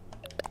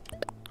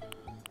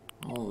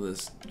 All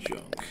this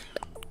junk.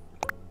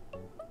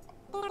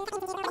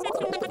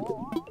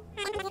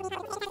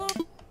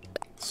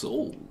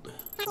 Sold.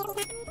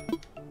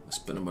 I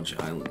spent a bunch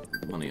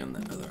of money on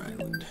that other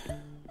island.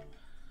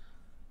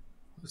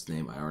 Whose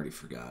name I already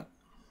forgot.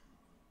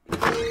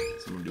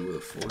 Something to do with a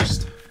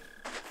forest.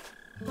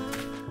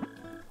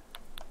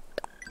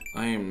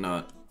 I am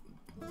not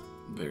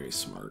very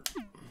smart.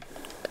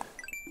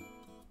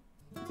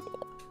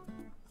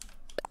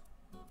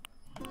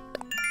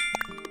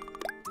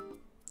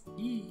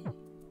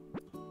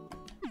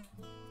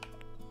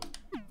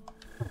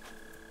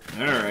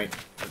 Alright,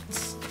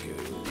 let's go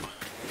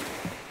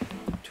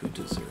to a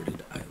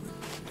deserted island.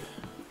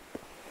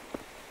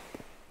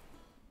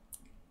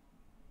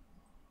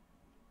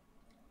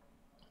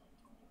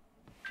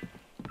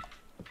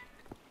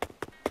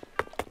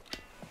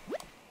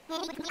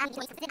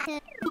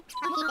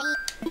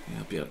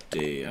 Happy out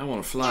day. I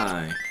want to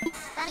fly.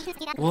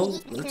 Well,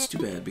 that's too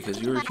bad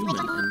because you're a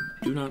human and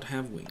do not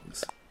have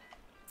wings.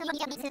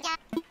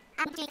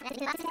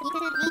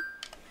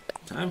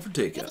 Time for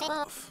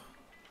takeoff.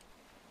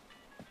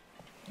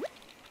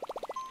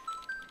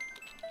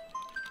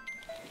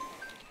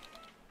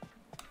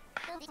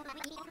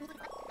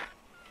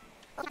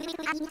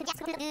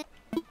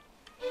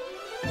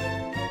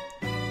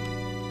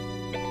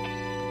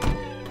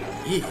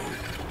 Yeah.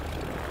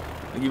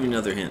 I'll give you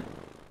another hint.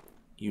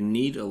 You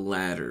need a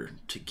ladder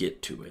to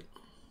get to it.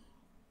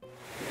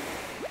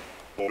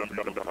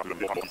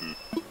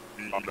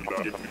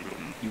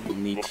 You will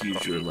need to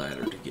use your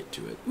ladder to get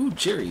to it. Ooh,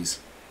 cherries.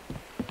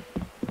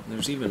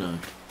 There's even a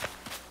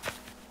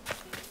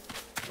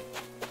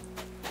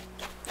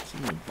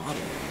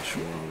bottle on the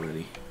shore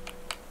already.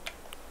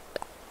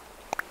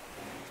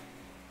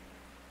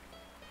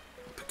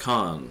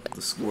 Pecan,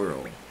 the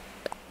squirrel.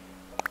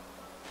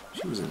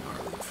 She was in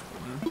Harley for a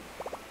while.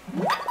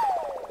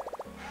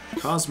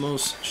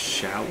 Cosmos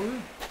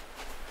shower?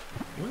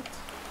 What?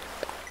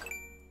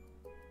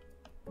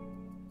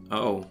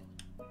 Oh.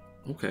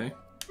 Okay.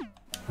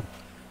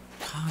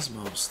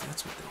 Cosmos,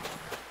 that's what they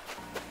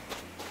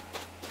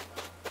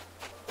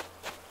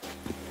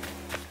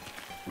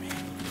are. Man,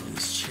 look at all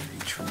these cherry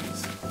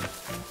trees.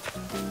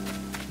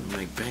 I'll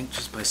make bank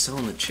just by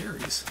selling the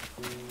cherries.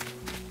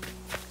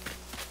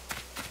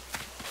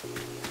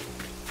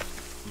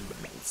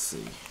 Let's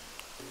see.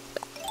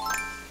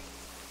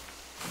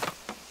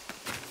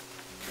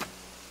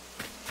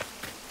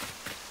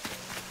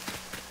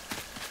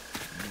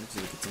 Looks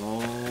like it's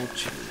all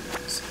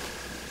cherries.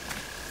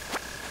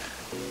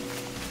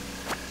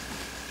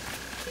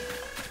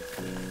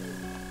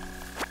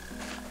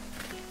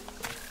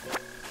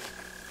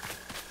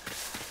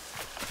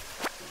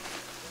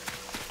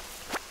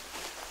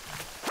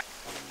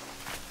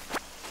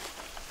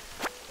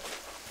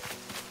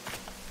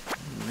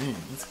 Man,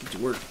 let's get to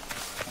work.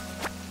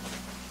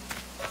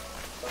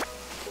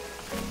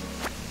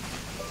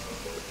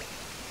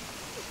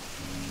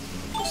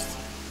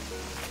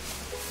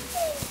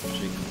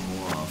 Shake them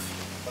all off.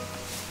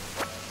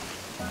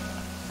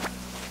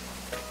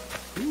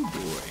 Ooh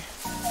boy.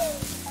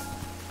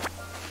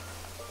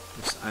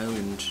 This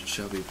island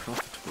shall be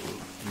profitable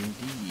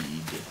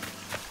indeed.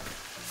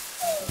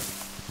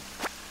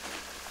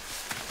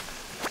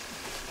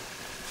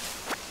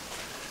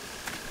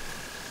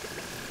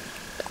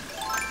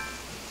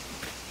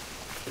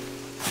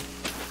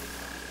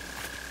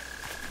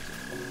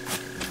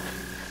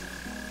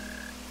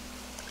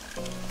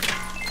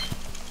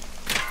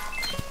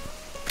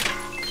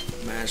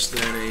 Mash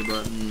that A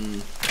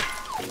button.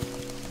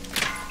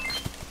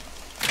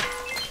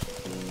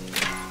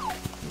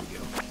 There we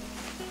go.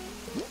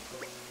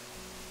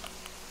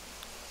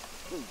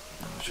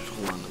 I should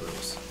hold on to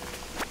those.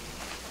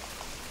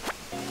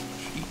 I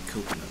should eat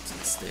coconuts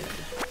instead.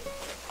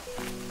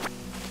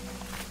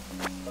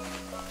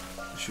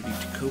 I should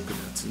eat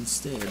coconuts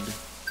instead.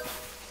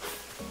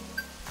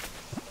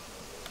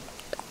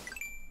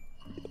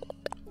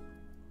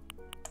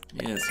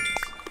 Yes, yes.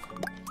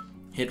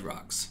 Hit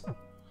rocks.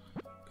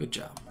 Good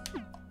job.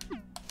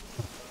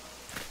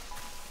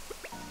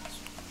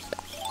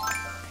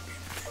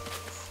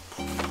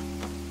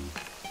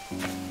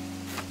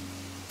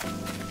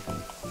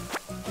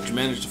 Did you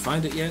manage to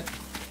find it yet?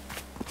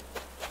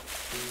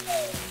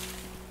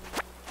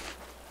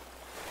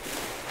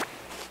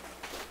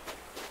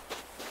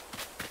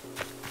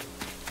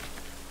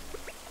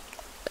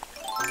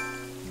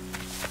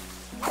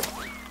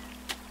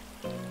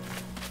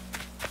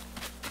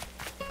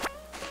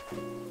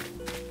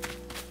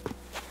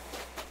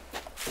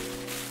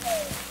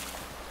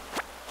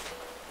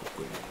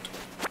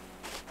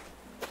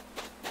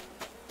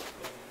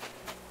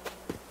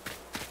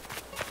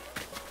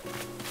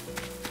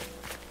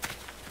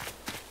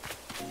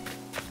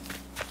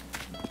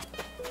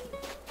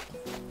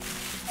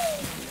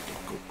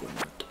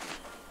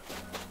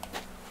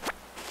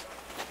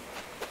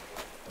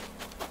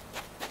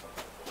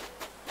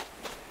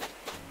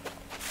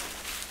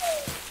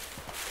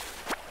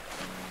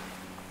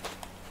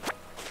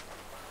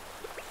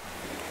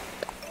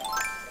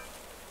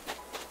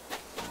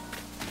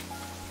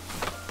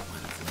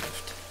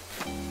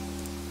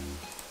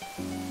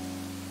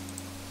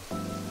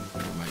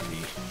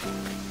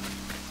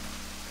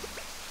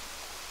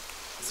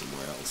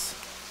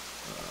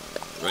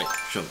 Right,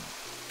 shovel.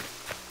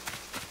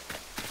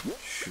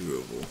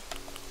 Shovel.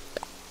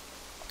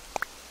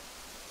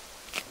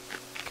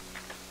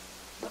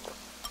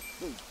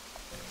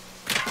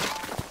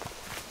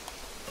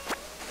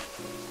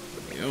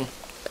 There we go.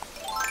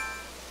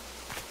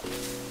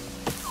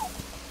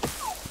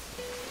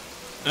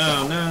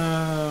 Oh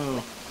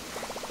no!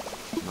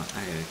 My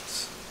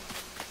axe.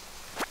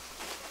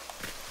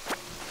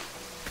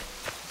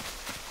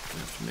 I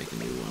have to make a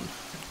new one.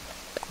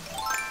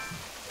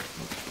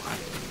 I'll buy a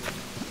new one.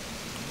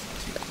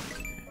 Take my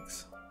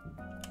axe.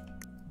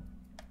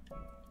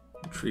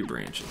 Tree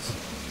branches.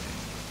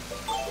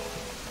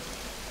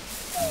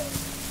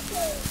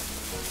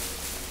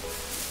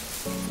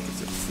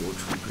 Is it 4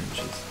 tree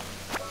branches?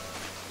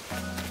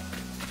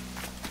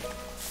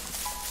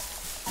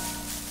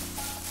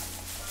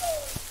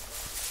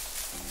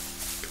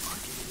 Come on,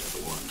 give me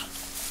another one.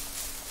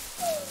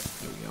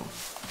 There we go.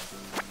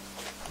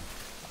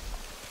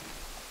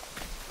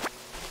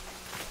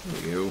 There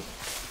we go.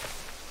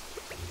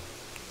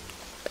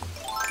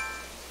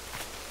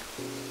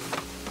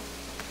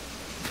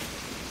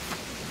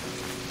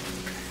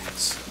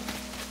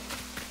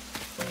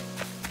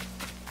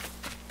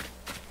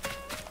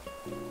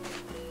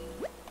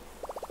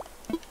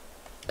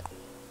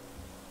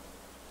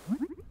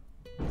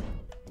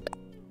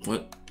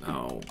 What?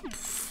 Oh.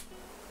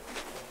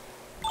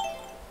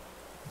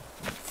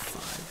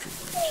 5 tree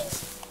branches.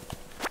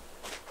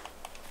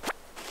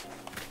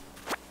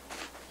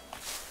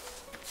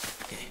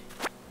 Okay.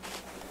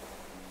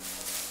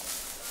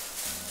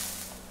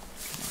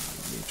 Come on,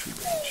 give me a tree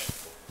branch.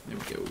 There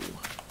we go.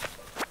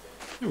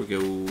 There we go.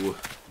 Ooh,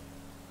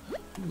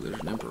 there's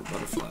an emperor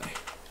butterfly.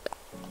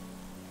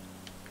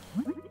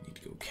 Need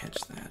to go catch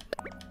that.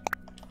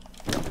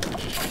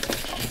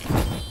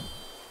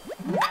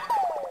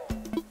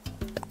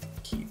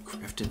 Keep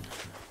crafting.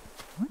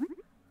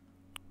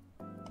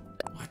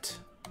 What?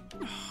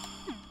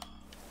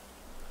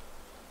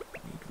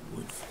 Need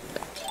wood for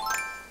that.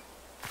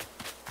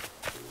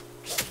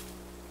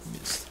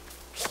 Missed.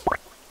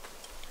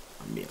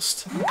 I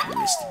missed. I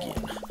missed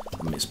again.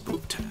 I missed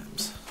both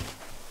times.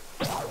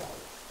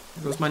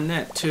 There goes my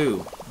net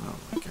too. Oh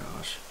my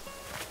gosh.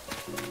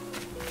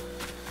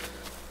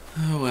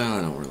 Oh well,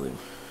 I don't really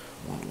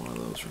want one of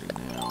those right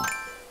now.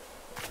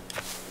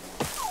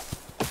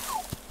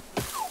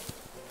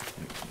 There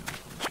we go.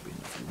 That should be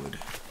enough wood.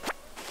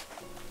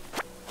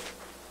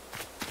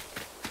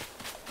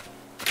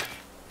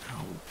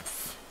 Oh.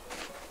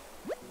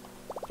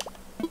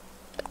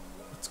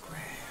 Let's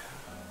grab.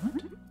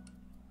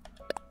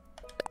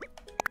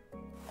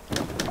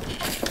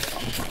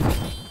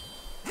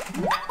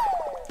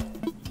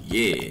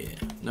 Yeah.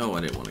 No,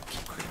 I didn't want to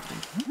keep crafting.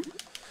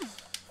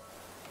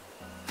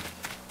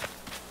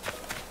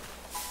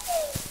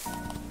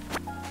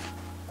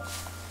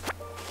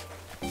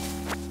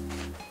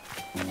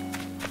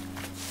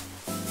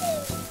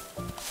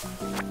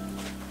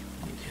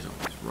 Need to hit all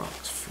these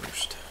rocks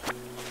first.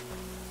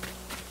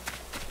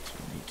 That's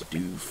what I need to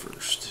do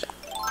first.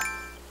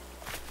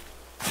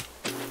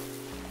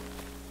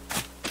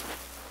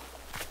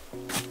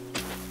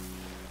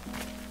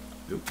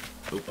 Nope,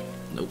 nope,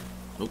 nope,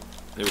 nope.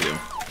 There we go.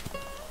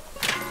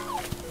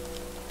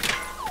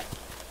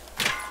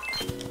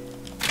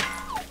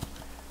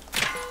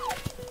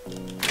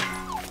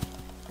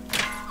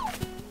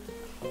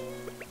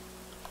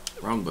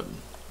 Wrong button.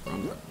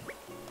 Wrong button.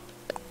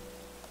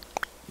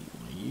 Need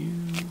one of you.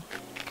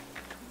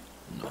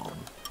 No.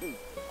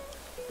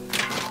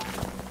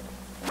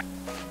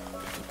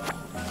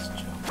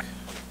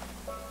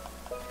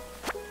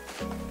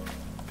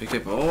 Pick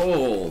up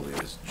all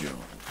this junk.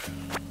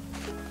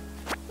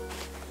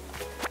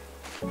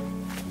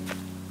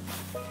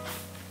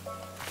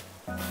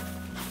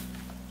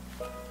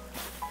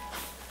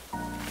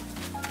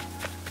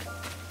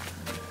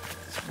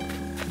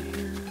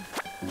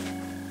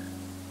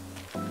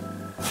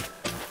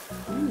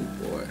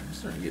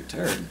 Starting to get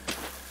tired.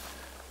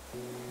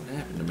 What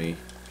happened to me?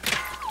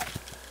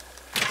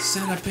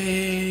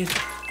 Centipede!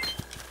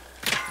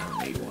 I don't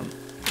need one.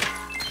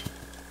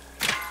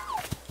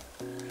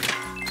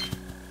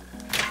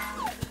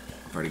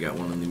 I've already got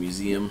one in the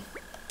museum.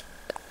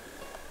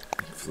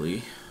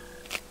 Thankfully.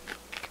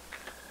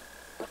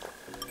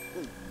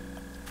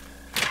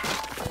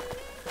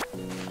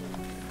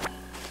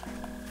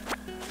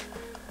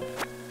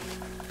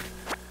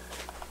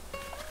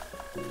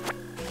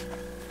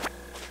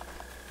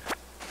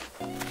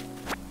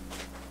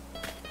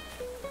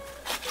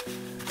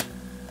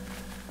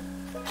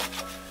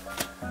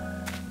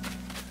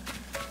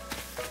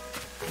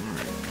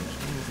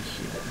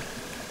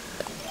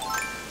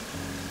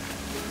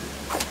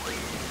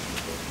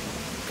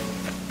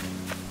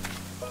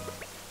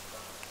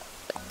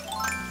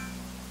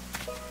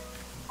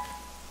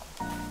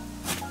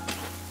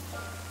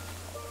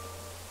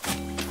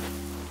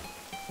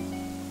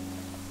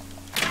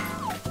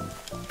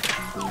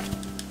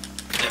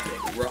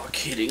 Rock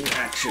hitting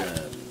action.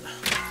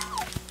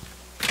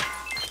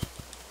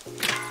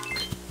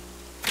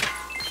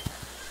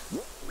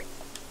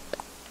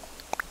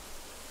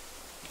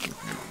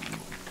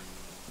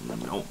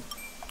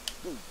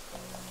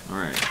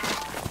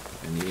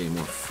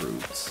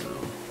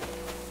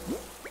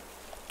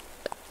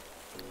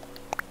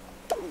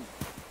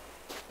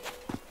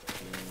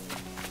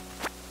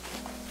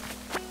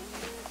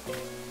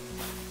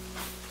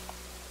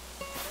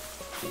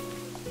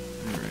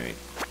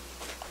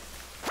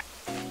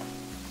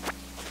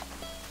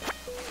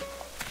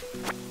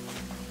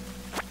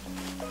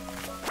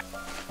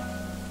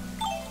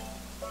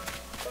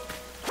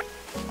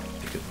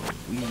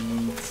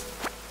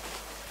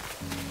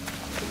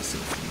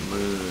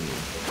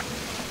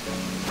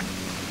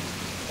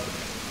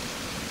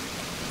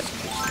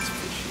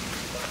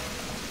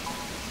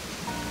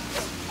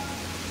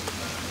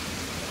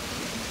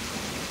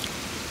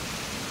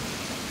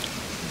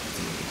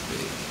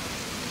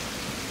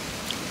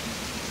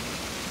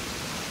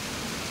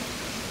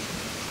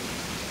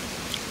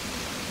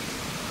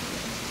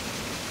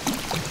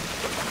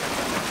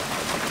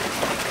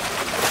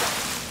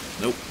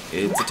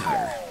 It's a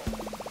tire.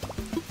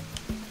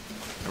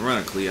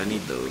 Ironically, I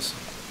need those.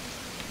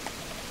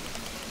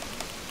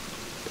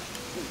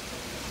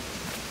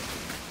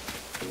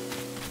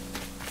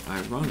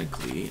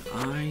 Ironically,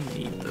 I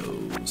need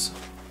those.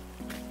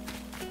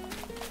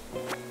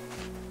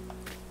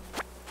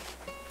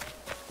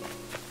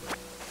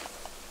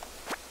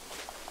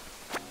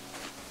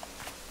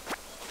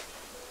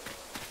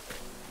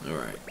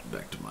 Alright,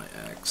 back to my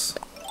axe.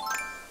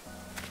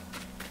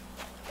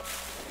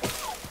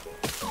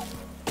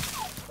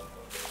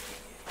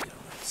 Get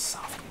all that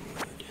soft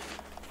wood.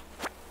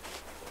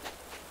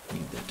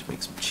 Need that to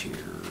make some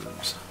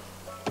chairs.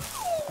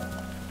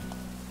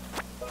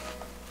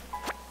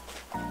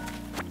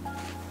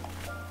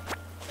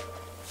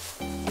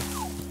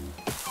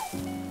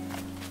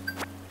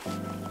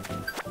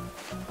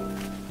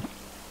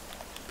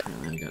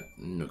 Apparently I got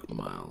Nook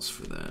miles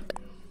for that.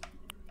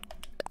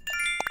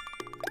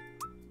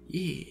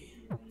 Yeah.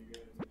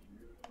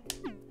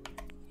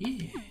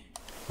 Yeah.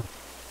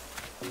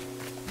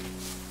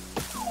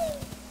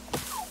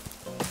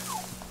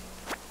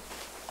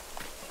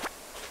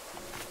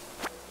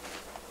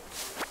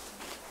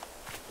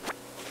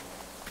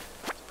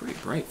 It's pretty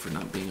bright for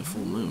not being a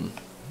full moon.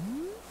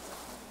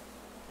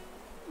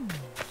 I'm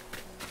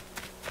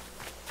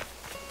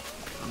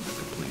not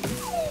complaining.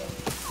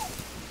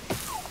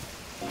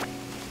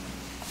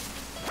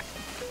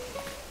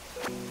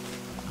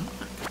 I'm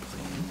not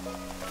complaining.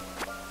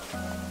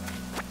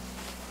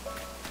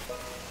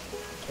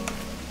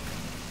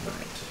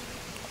 Right.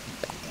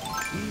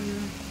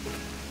 Here.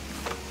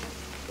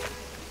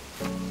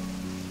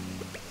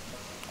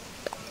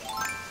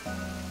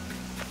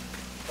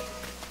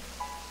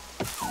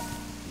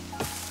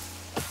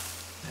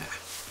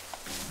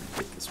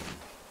 Get this one.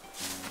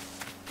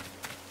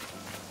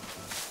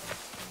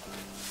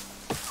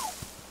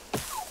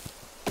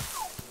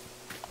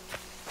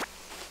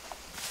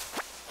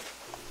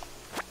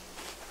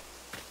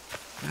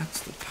 That's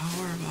the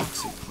power of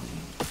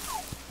OxyClean.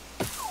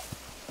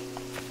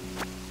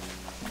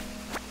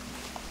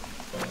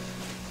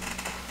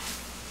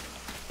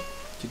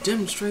 To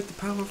demonstrate the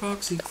power of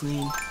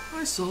OxyClean,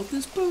 I sawed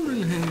this boat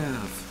in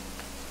half.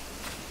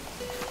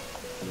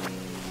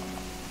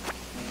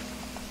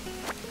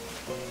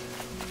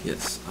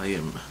 Yes, I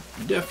am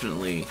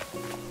definitely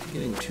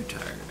getting too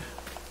tired.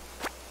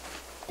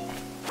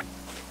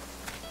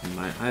 And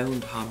my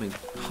island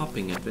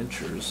hopping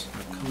adventures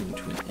are coming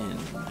to an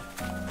end.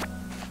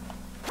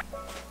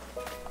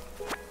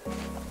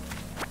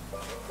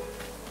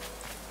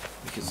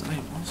 Because I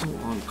am also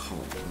on call,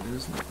 and it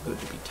is not good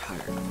to be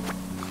tired of on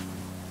call.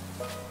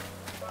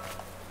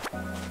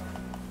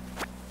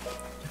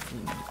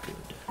 Definitely not good.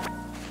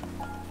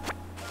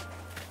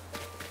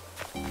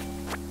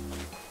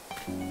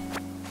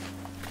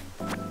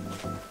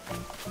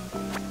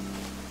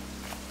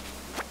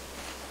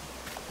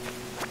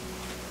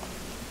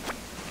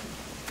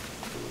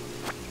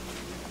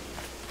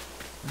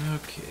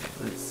 Okay,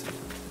 let's see.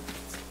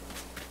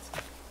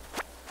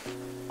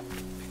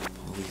 Pick up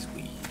all these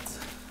weeds.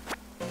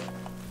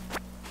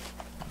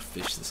 I'll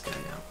fish this guy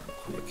out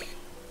real quick,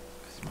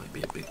 because he might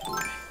be a big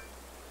boy.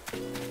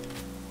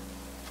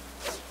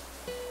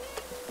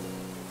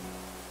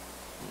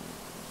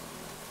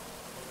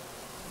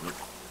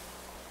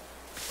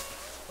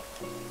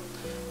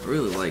 I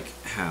really like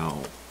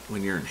how,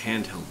 when you're in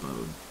handheld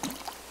mode,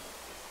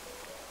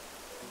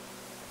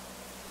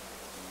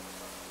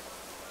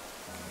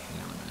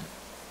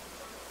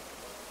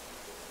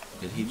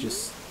 did he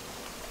just...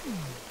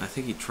 I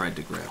think he tried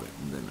to grab it,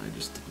 and then I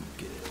just didn't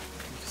get it,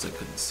 because I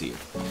couldn't see it.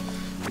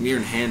 When you're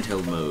in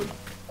handheld mode,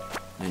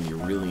 and you're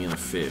reeling in a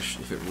fish,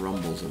 if it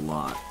rumbles a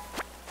lot,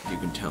 you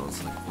can tell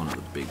it's like one of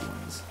the big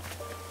ones.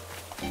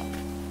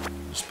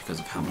 Just because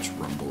of how much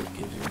rumble it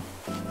gives you.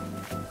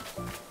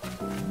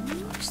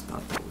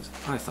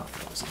 I thought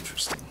that was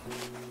interesting.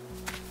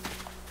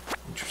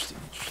 Interesting,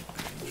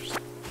 very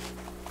interesting.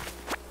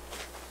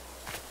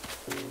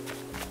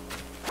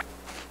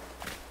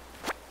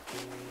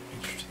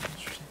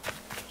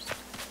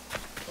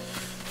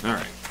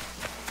 Alright,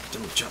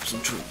 then we chop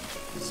some trees.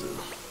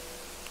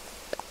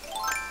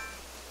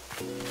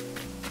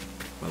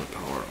 By the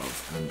power of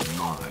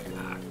my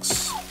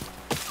axe.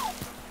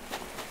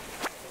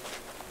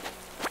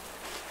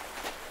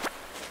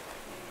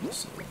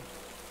 So, can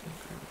I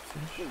grab a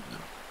fish? No,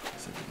 I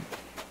guess I didn't.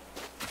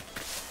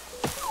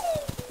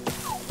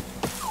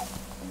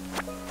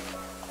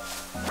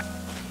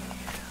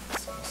 Yeah,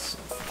 this is so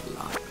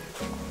flat.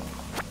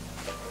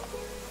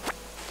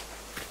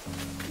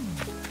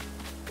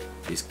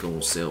 It's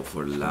gonna sell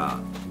for a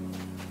lot.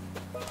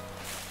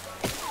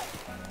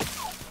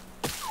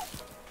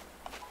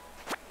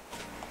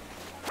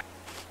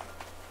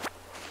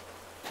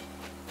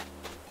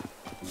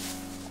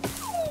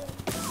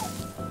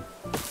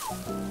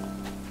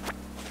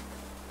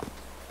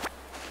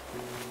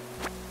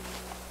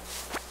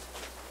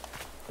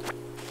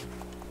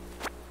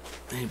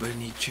 Anybody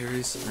need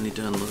cherries? I need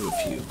to unload a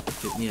few.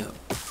 Hit me up.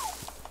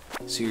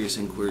 Serious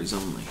inquiries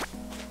only.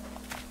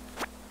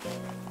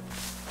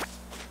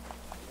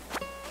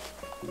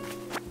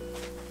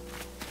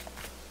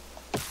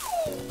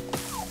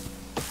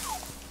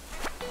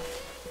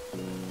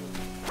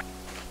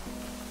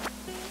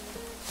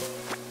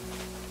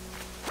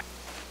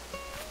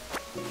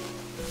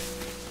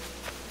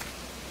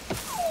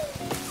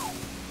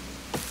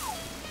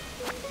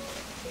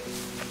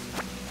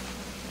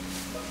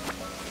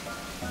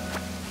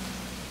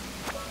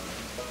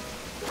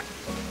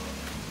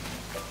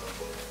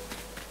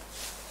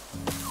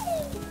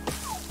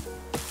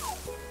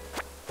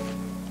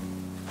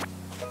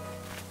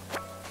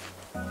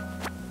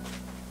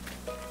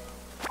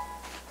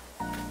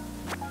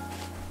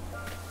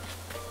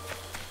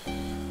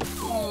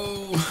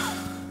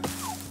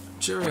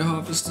 Cherry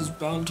harvest is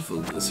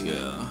bountiful this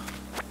year.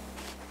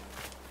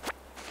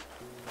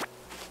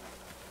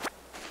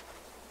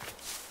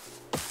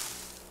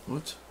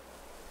 What?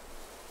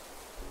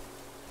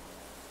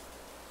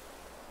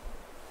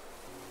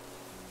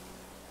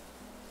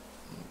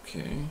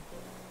 Okay.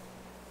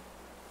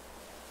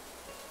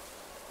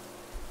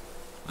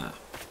 Ah.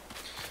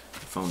 The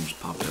phone just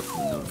popped up with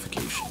a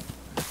notification.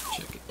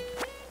 Check it.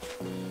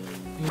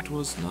 It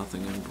was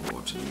nothing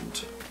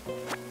important.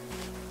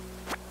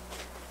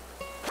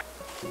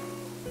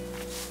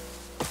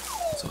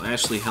 So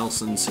Ashley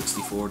Helson,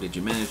 64, did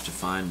you manage to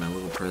find my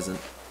little present?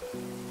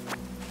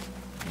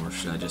 Or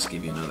should I just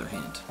give you another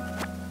hint?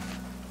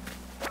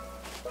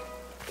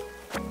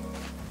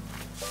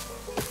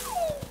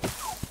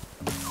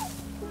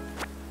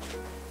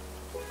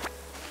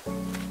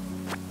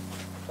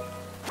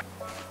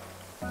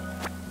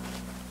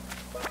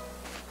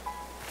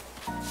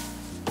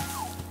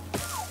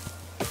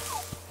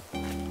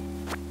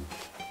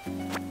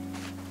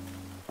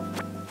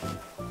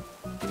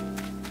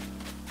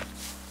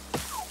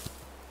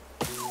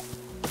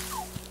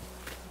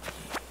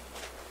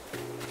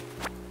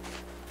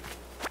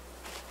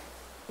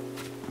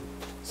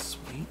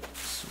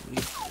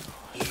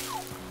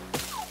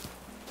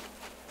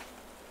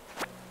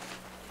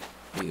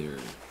 Either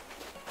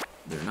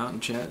they're not in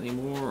chat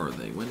anymore or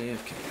they went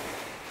AFK.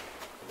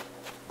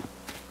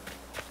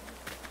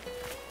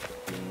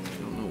 I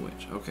don't know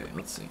which. Okay,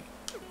 let's see.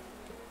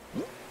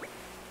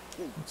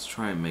 Let's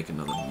try and make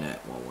another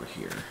net while we're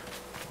here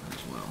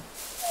as well.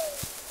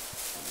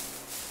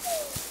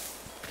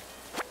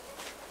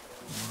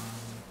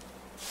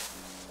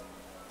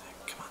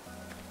 Come on.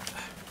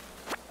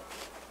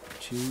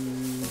 2.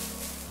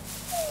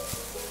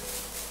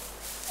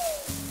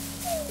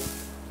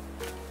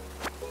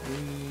 4,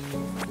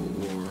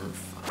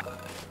 5.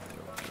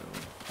 There we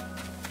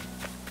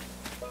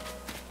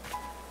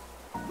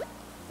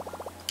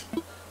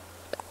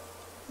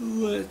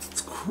go.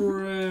 Let's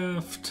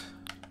craft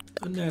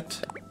a net.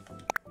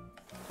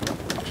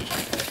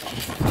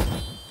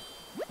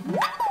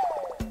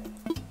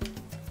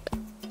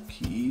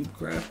 Keep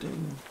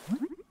crafting.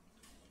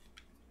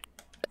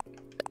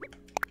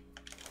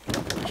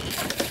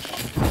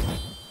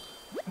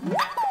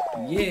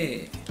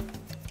 Yeah.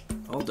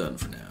 All done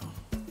for now.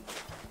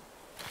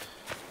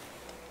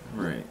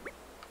 Alright.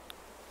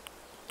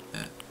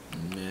 That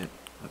net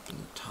up in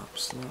the top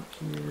slot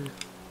here.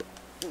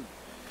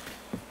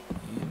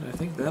 And I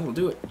think that'll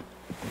do it.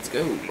 Let's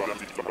go.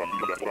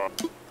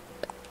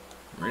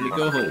 Ready to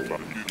go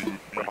home.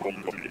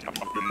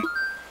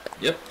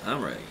 Yep,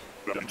 I'm ready.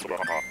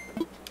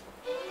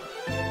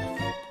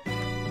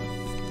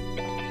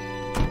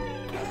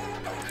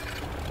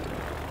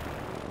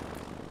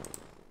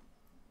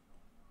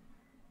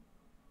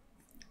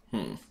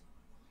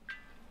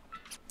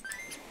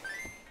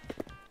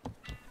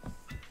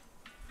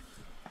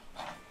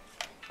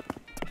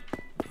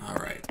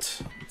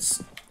 Alright,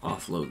 let's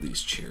offload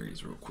these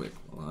cherries real quick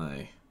while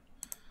I...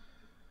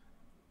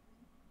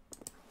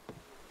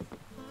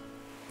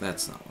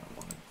 That's not what I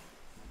wanted.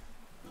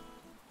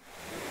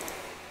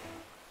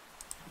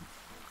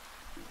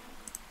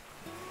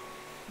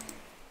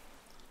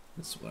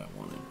 That's what I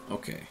wanted.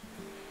 Okay.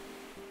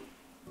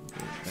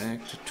 Go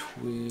back to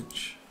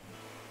Twitch.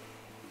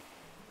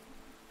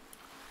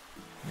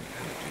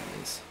 How to do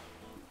this.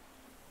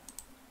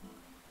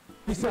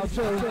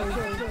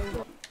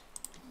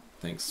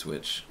 Thanks,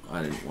 Twitch.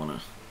 I didn't want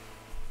to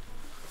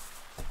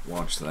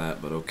watch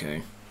that, but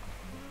okay.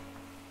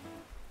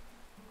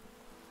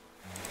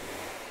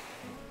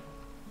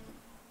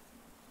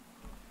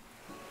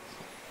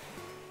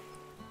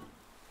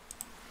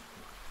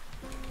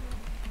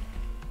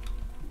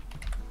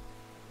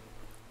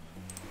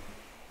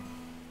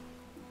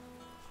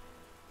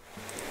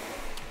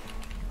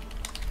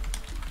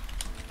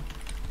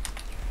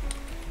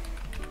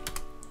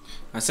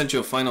 I sent you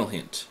a final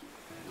hint,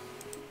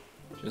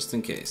 just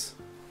in case.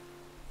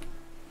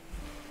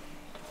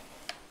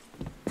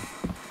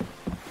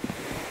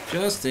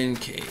 Just in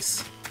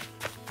case.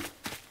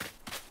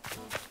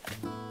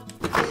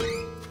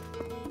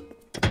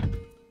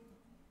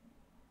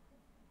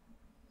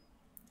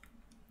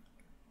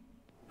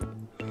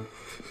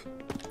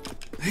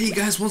 Hey, you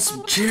guys want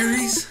some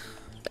cherries?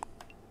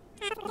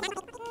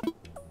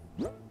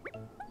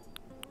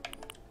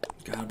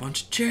 Got a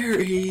bunch of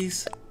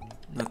cherries.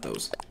 Not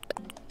those.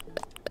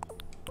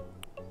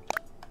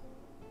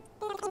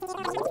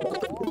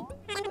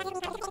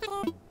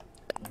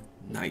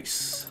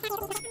 Nice.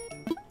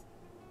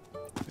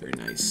 Very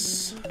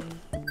nice.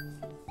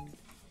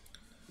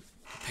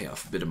 Pay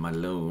off a bit of my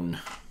loan.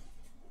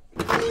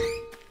 Get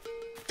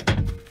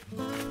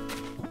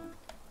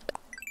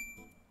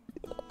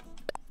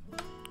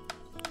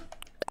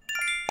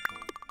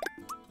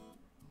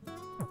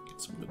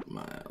some good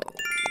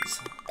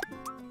miles.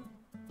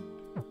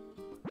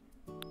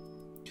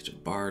 Get a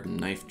bard and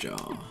knife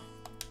jaw.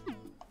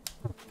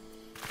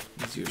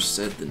 Easier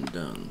said than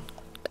done.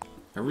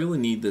 I really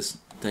need this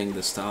thing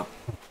to stop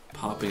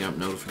popping up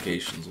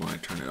notifications when I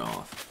turn it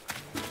off.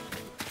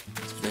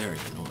 It's very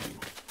annoying.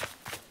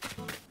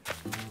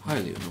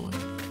 Highly annoying.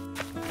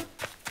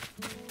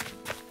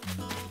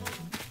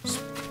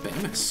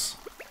 Spamus.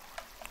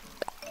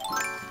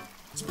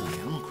 Let's play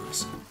Animal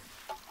Crossing.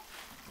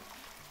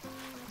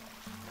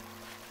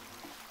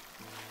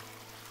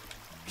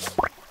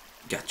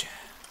 Gotcha.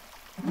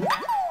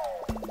 That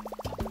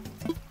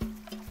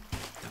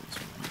was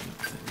one of my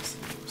note things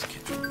that I was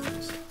catching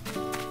things.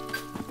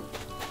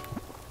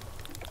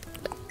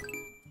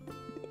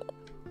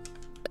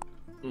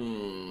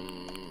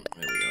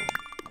 There we go.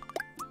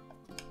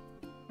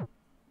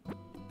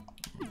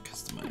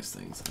 Customize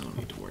things. I don't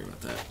need to worry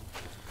about that.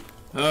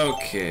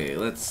 Okay,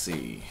 let's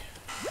see.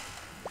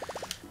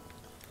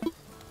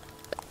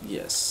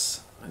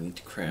 Yes, I need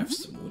to craft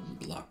some wooden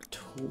block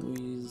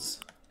toys.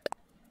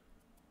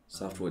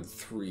 Softwood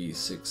 3,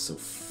 6, so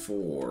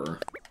 4.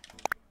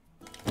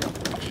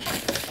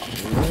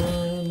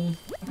 1.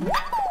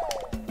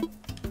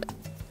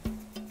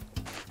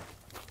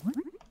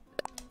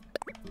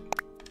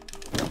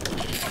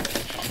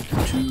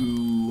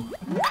 2.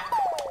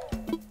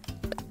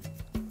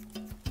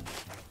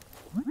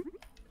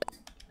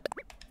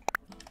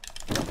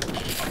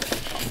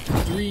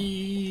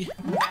 3.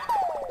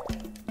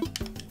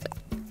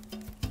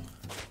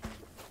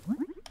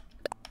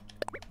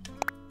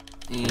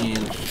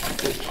 And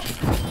 4.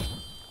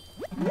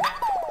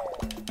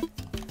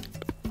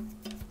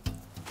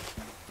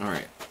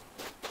 Alright.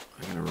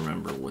 I gotta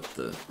remember what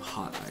the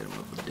hot item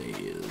of the day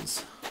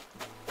is.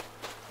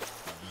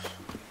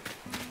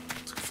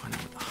 Let's go find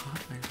out what the hot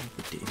item of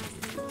the day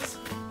is.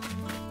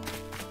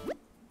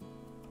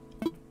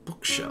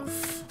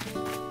 Bookshelf.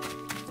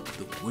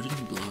 The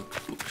wooden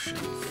block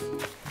bookshelf.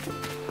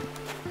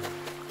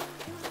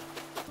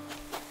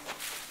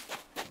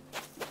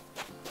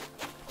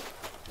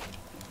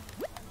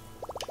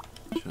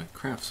 Should I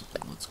craft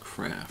something? Let's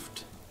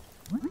craft.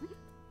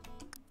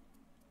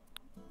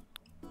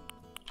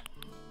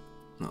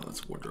 No,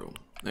 that's wardrobe.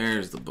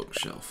 There's the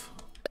bookshelf.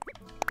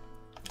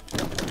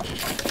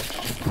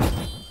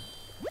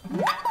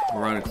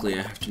 Ironically,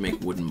 I have to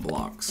make wooden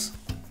blocks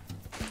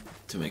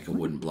to make a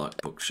wooden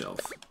block bookshelf.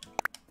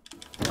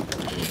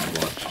 Wooden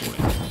block toy.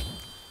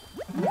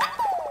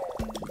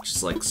 Which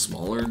is like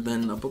smaller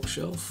than a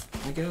bookshelf,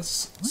 I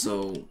guess.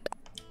 So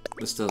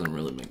this doesn't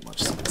really make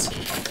much sense.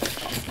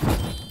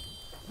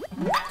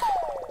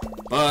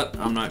 But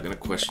I'm not gonna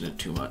question it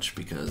too much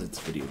because it's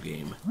a video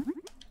game.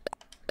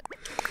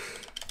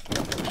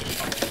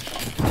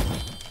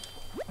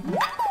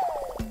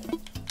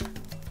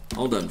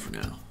 All done for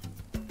now.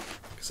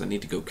 Because I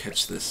need to go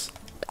catch this.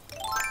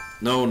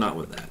 No, not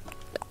with that.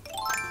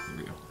 Here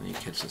we go. I need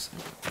to catch this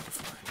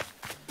butterfly.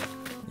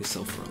 They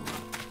sell for a lot.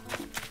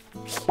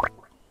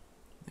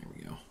 There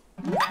we go.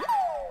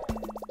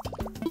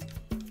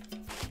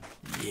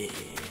 Yeah.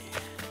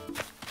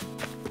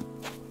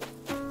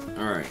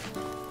 Alright.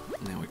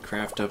 Now we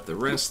craft up the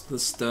rest of the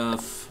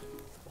stuff.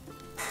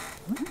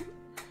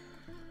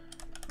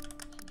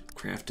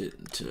 Craft it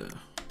into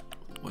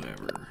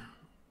whatever.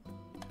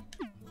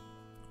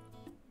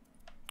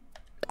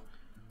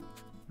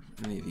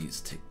 Any of these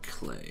take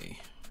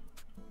clay.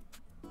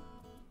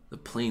 The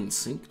plain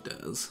sink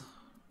does.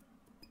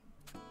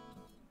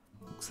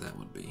 Looks that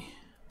would be.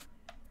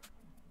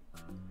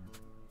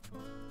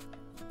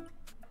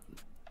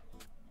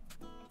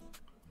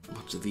 A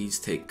bunch of these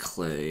take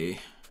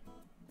clay.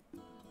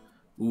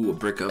 Ooh, a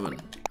brick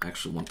oven. I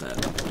actually want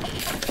that.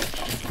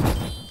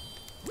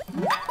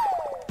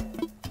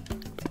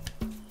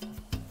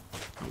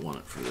 I want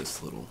it for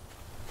this little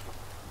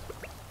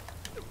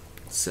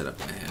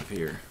setup I have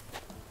here.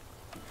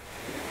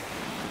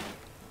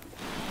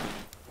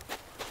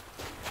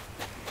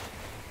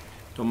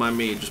 Don't mind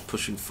me just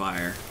pushing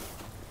fire.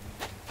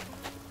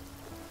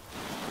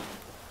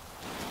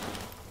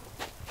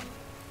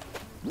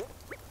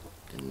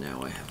 And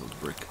now I have a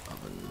brick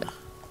oven.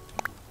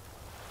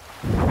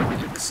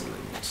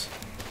 Excellent.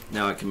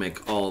 Now I can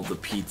make all the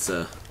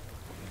pizza.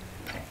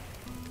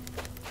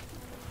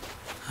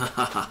 Ha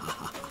ha ha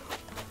ha.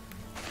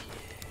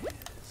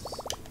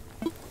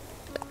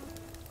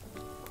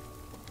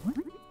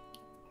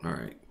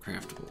 Alright,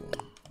 craftable.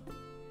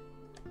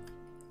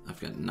 I've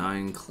got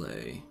 9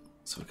 clay.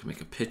 So I can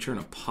make a pitcher and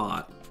a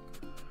pot.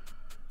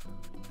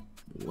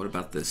 What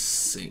about this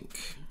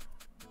sink?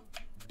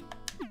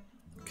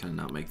 Can I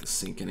not make the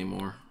sink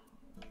anymore?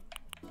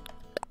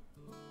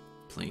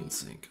 Plain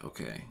sink.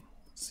 Okay.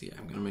 See,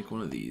 I'm gonna make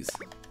one of these.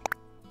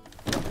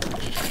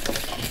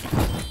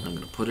 I'm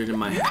gonna put it in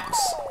my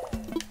house.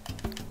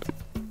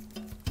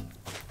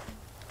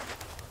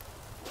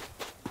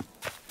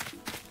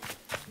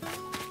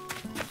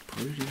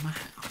 Put it in my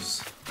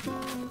house.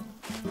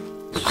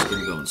 It's just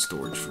gonna go in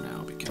storage for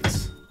now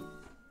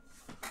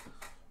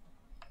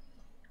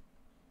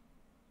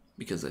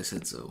because I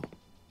said so.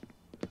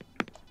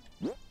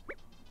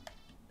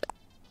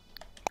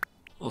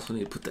 Also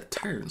need to put that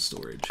tire in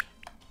storage.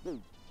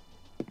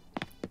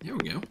 There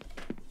we go.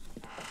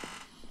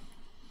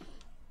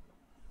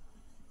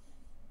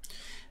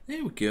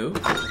 There we go.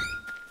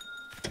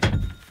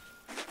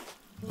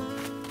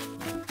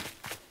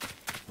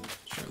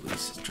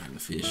 Charlize is trying to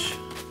fish.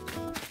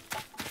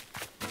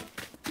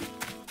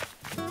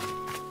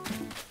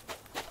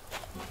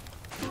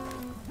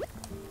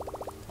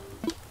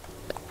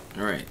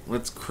 Alright,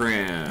 let's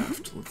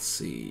craft. Let's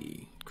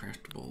see.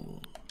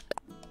 Craftable.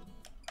 How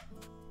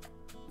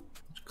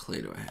much clay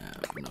do I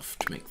have? Enough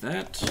to make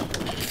that.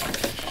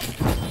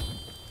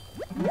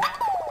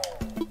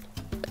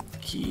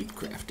 Keep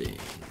crafting.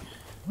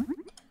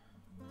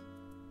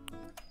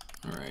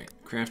 Alright,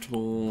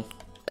 craftable.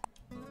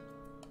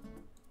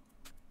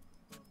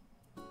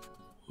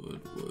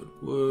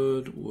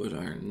 Wood,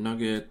 iron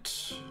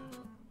nugget.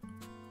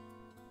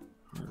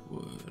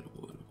 Hardwood,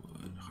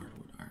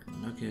 hardwood,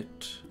 iron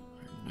nugget.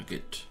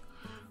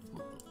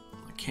 Well,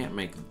 I can't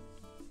make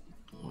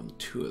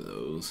two of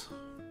those.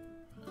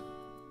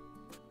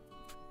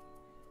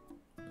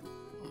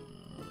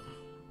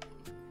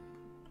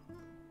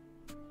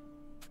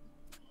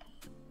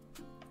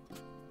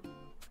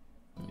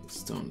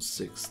 Stone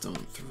 6, stone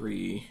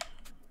 3.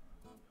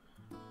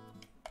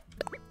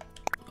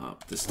 Oh,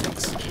 this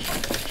takes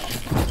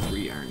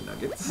 3 iron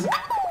nuggets.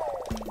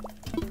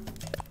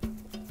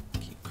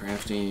 Keep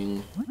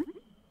crafting.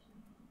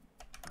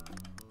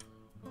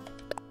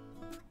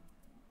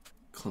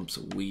 Clumps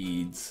of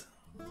weeds.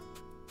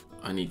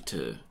 I need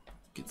to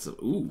get some.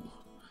 Ooh,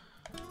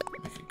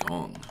 make a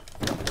gong.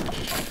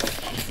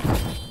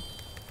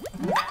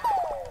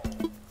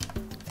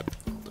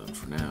 Hold on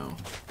for now,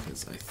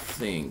 because I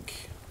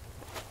think.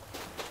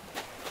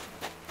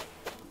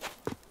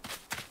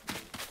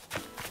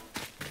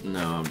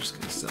 No, I'm just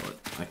gonna sell it.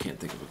 I can't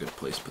think of a good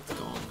place to put the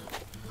gong.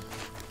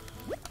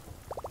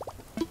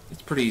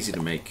 It's pretty easy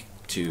to make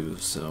too,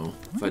 so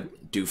if I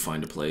do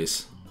find a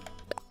place.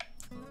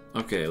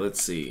 Okay, let's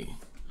see.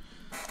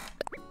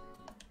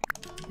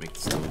 Make the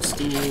stone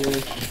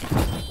stool.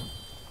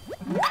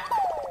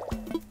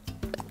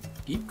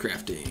 Keep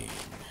crafting.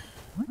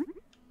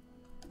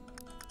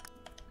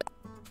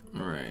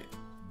 Alright.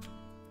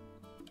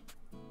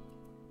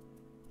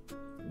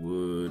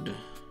 Wood.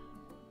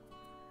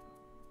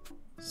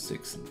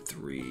 6 and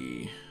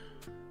 3.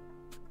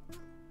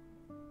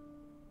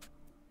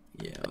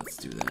 Yeah, let's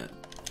do that.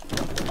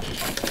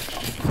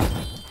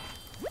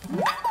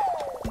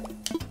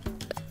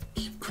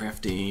 Keep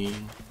crafting.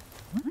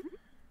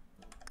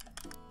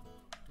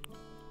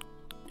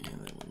 And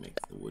then we make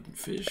the wooden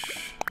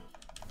fish.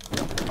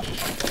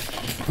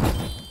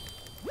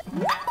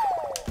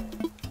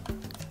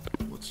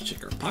 Let's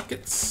check our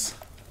pockets.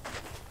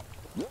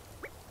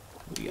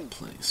 We got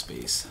plenty of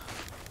space.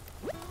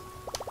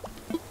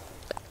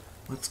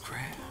 Let's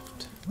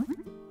craft.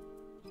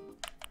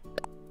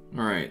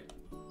 Alright,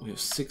 we have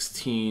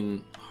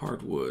 16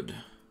 hardwood.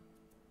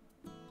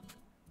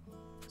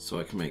 So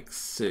I can make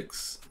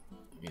 6.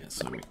 Yeah,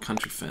 so I make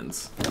country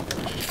fence. And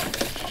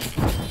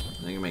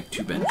I can make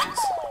 2 benches.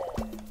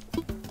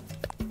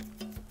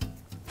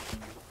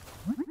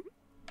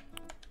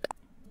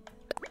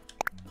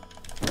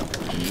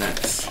 And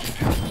that's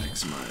how to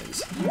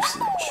maximize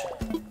usage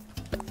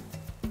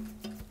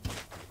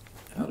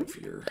out of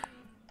your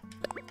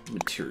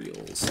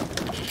materials.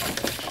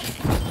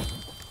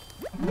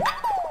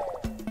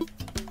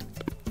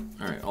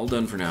 Alright, all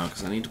done for now,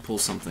 because I need to pull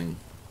something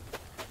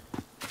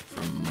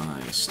from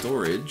my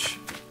storage.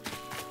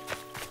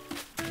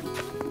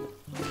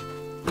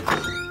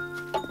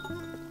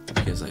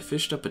 Because I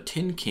fished up a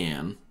tin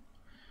can,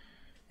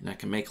 and I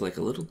can make like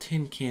a little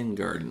tin can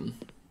garden.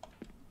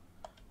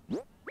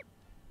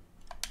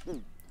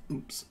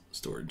 Oops,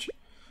 storage.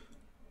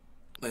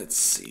 Let's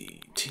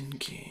see, tin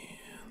can.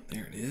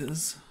 There it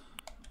is.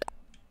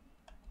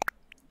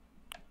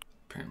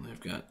 Apparently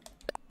I've got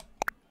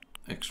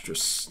extra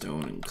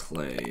stone and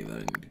clay that I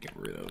need to get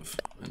rid of,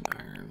 and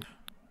iron,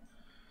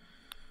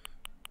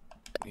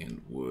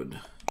 and wood.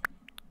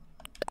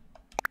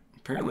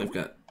 Apparently I've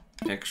got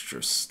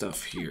extra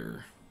stuff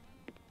here.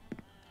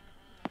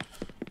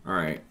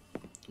 Alright,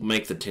 we'll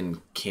make the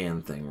tin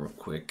can thing real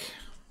quick.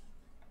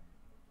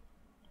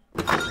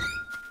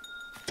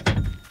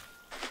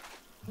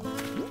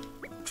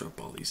 Drop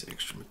all these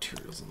extra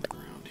materials on the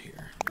ground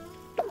here.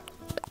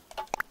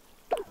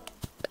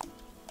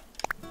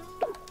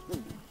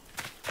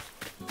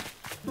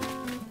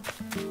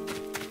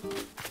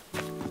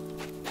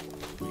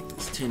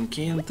 Tin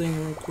can thing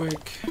real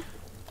quick.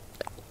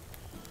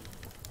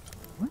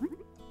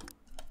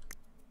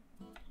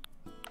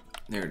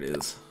 There it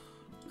is.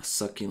 A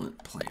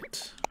succulent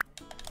plant.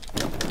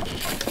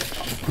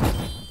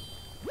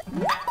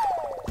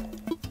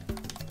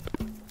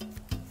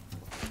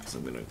 So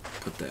I'm gonna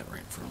put that right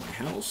in front of my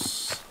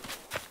house.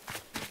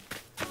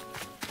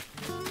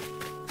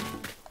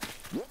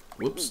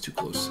 Whoops, too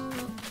close.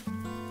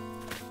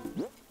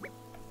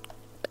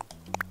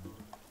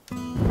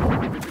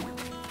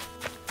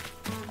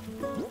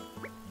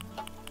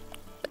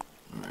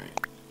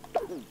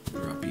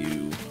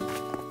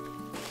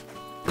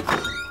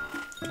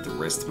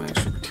 My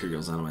extra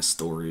materials out of my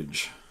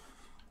storage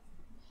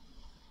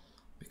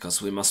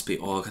because we must be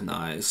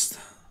organized.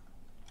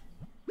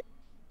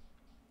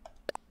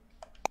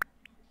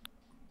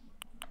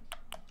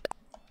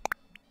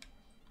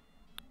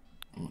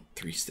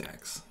 3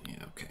 stacks.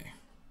 Yeah, okay.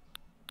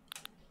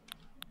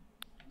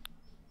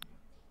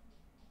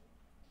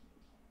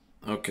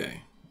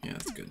 Okay, yeah,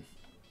 that's good.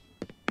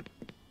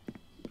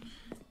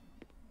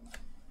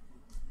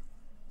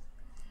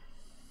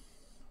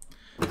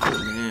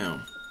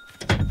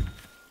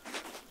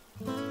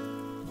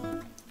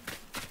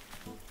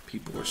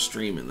 are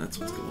streaming, that's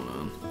what's going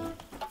on.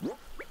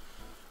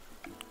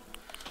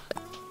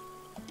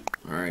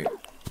 Alright.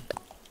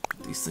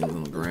 Put these things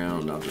on the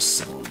ground, I'll just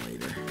sell them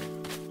later.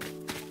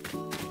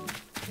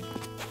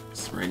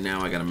 So right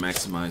now I gotta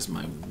maximize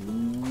my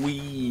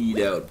weed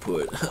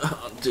output.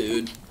 Oh,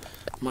 dude.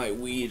 My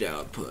weed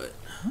output.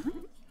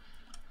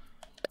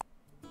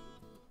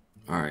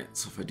 Alright,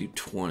 so if I do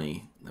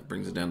 20, that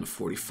brings it down to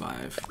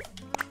 45.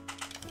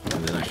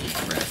 And then I can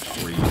craft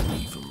 3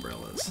 leaf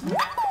umbrellas.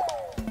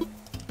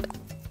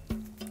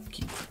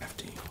 Keep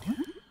crafting.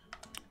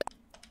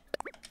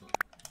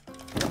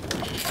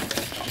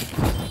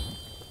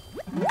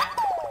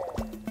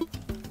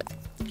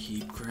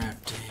 Keep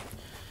crafting.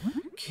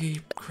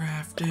 Keep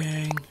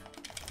crafting.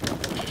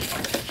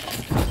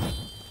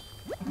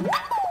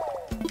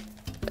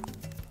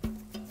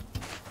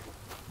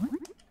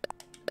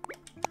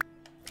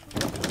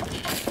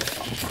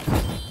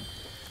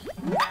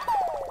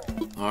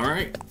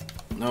 Alright.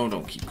 No,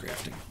 don't keep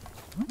crafting.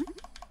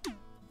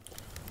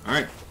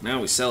 Alright,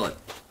 now we sell it.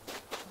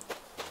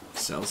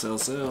 Sell, sell,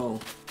 sell.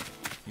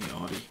 Hey,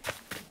 Audie.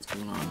 What's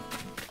going on?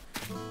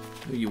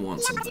 Do you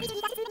want something?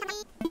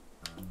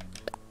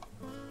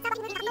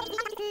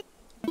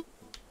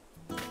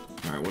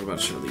 Alright, what about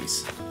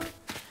Charlize?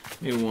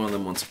 Maybe one of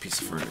them wants a piece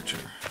of furniture.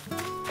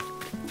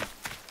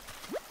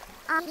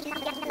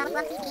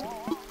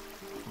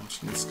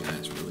 Watching this guy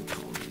is really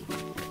calling.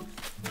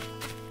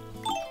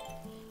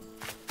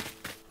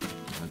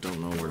 I don't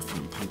know where to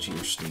find Punchy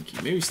or Stinky.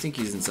 Maybe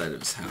Stinky's inside of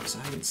his house.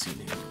 I haven't seen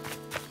him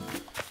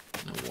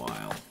in a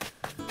while.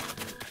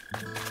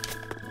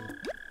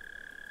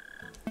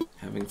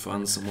 Having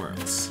fun somewhere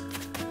else.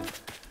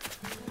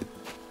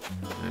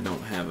 I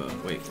don't have a...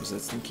 Wait, was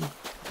that Stinky?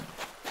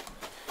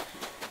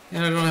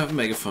 And I don't have a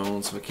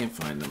megaphone, so I can't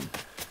find him.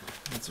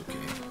 That's okay.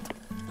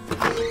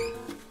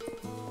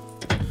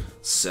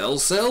 Sell,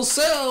 sell,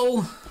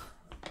 sell!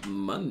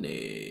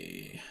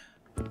 Money.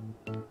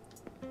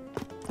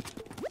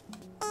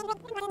 I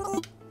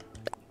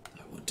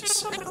want to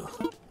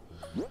sell.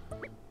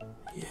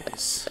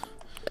 Yes.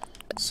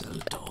 Sell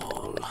it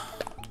all.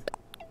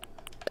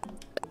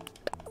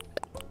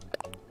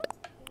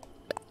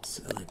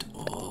 Sell it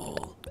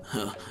all.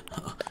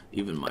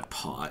 Even my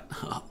pot.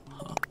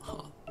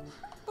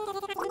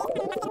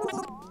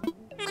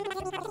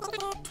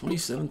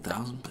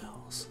 27,000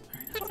 bells.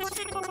 Very nice.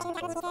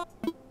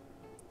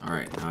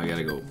 Alright, now I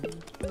gotta go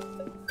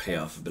pay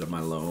off a bit of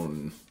my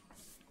loan.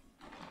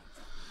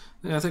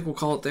 Yeah, I think we'll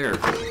call it there.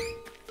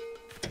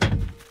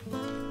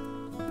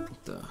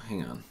 What the?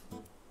 Hang on.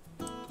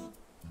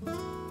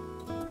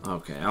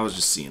 Okay, I was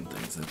just seeing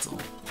things, that's all.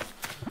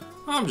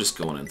 I'm just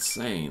going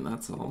insane,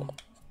 that's all.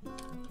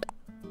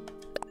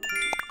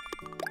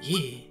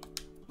 Yeah.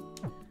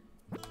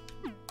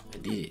 I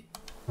did it.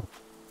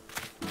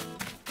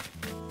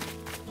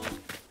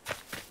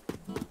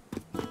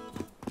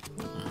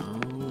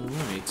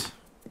 Alright.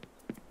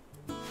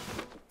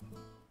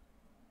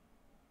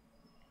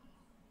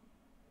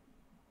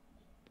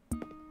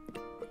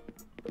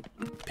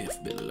 Pay off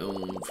a bit of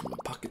loan from my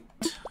pocket.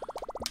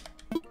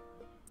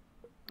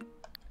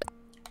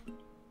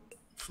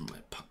 From my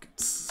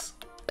pockets.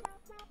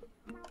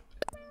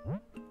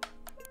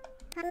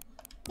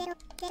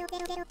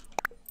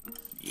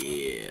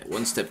 Yeah,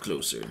 one step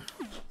closer.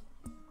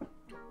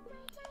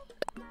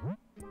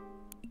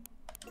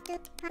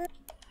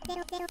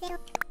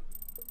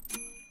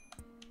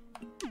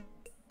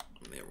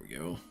 There we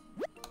go.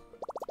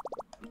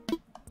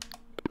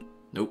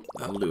 Nope,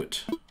 that'll do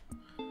it.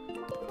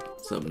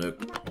 What's up,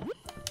 Nook?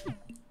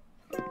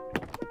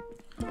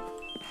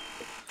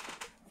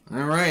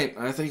 Alright,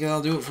 I think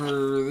I'll do it for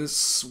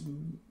this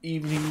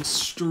evening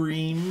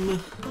stream.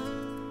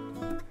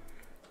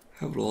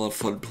 Having a lot of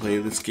fun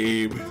playing this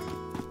game.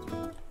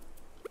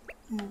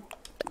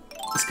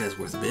 This guy's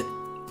worth a bit.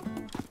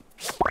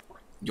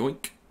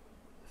 Yoink.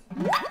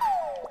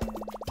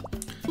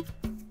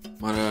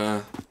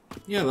 But,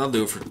 yeah, that'll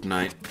do it for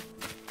tonight.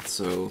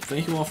 So,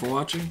 thank you all for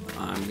watching.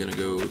 I'm gonna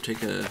go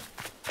take a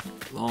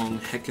long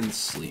heckin'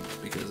 sleep,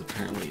 because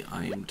apparently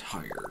I am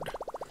tired.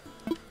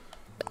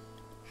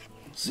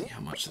 Let's see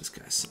how much this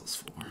guy sells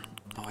for.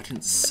 Oh, I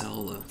didn't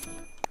sell the...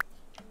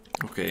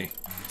 Okay.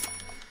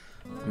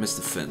 I missed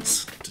the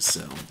fence to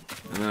sell.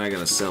 And then I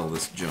gotta sell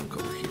this junk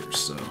over here,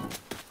 so...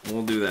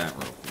 We'll do that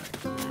real quick.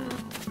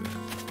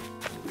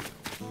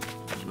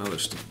 There's another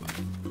stink bug.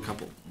 A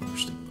couple more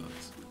stink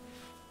bugs.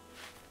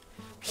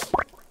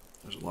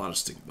 There's a lot of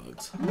stink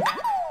bugs.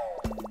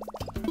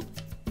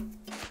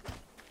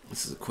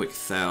 This is a quick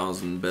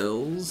 1,000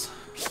 bells.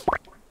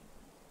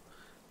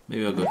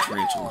 Maybe I'll go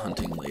tarantula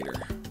hunting later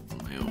on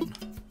my own.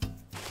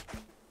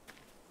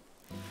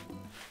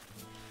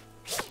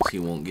 So he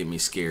won't get me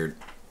scared.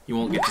 You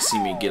won't get to see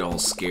me get all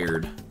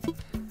scared.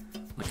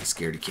 Like a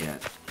scaredy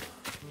cat.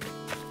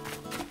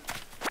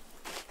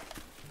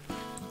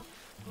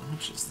 How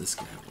much is this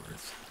guy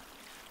worth?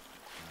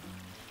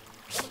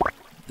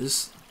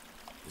 This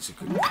is a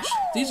good question.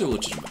 These are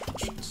legitimate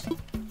questions.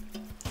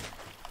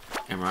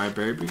 Am I a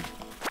baby?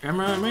 Am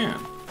I a man?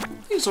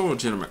 These are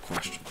legitimate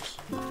questions.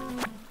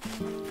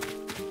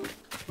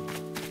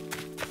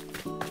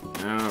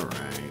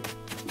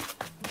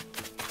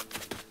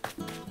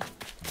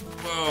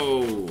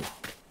 Whoa!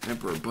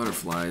 Emperor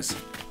butterflies.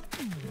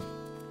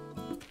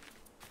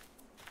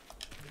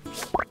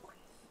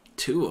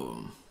 2 of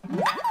them.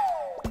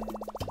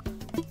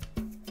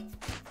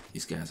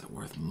 These guys are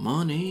worth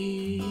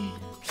money.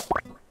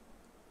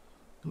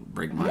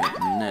 Break my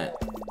net.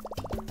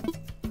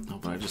 Oh,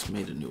 but I just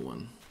made a new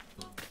one.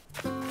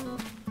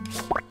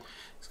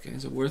 These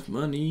guys are worth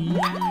money.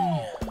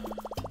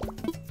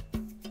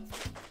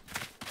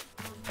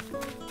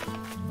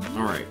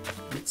 Alright,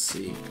 let's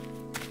see.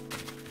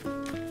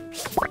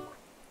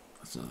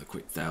 That's another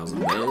quick 1,000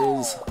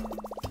 bells.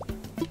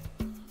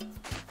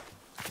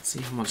 Let's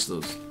see how much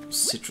those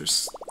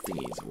citrus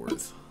thingies are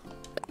worth.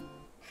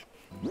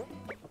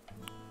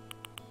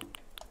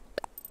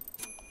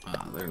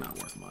 Ah, they're not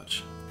worth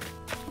much.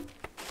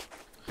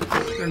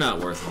 They're not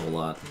worth a whole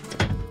lot.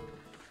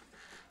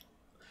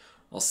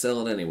 I'll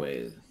sell it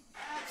anyway.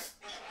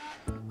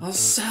 I'll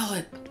sell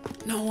it!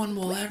 No one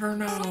will ever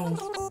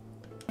know!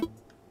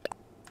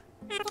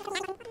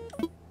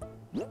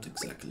 What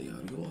exactly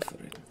are you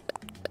offering?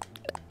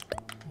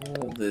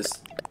 All this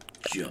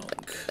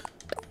junk.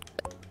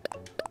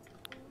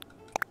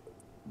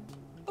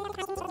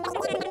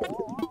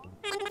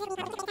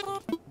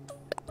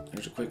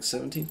 There's a quick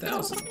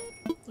 17,000.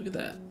 Look at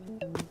that.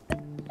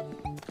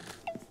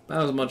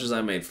 About as much as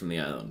I made from the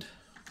island.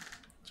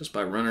 Just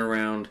by running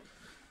around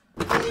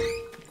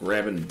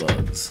grabbing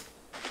bugs.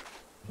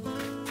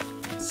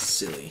 It's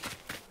silly.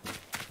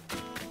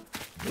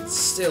 It's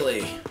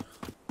silly.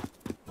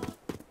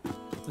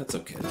 That's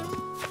okay though.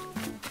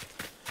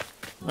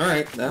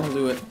 Alright, that'll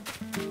do it.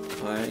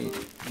 I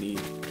need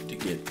to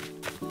get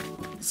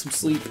some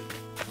sleep.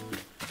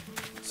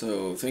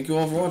 So, thank you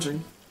all for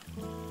watching.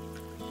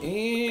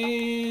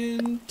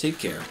 And take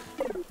care.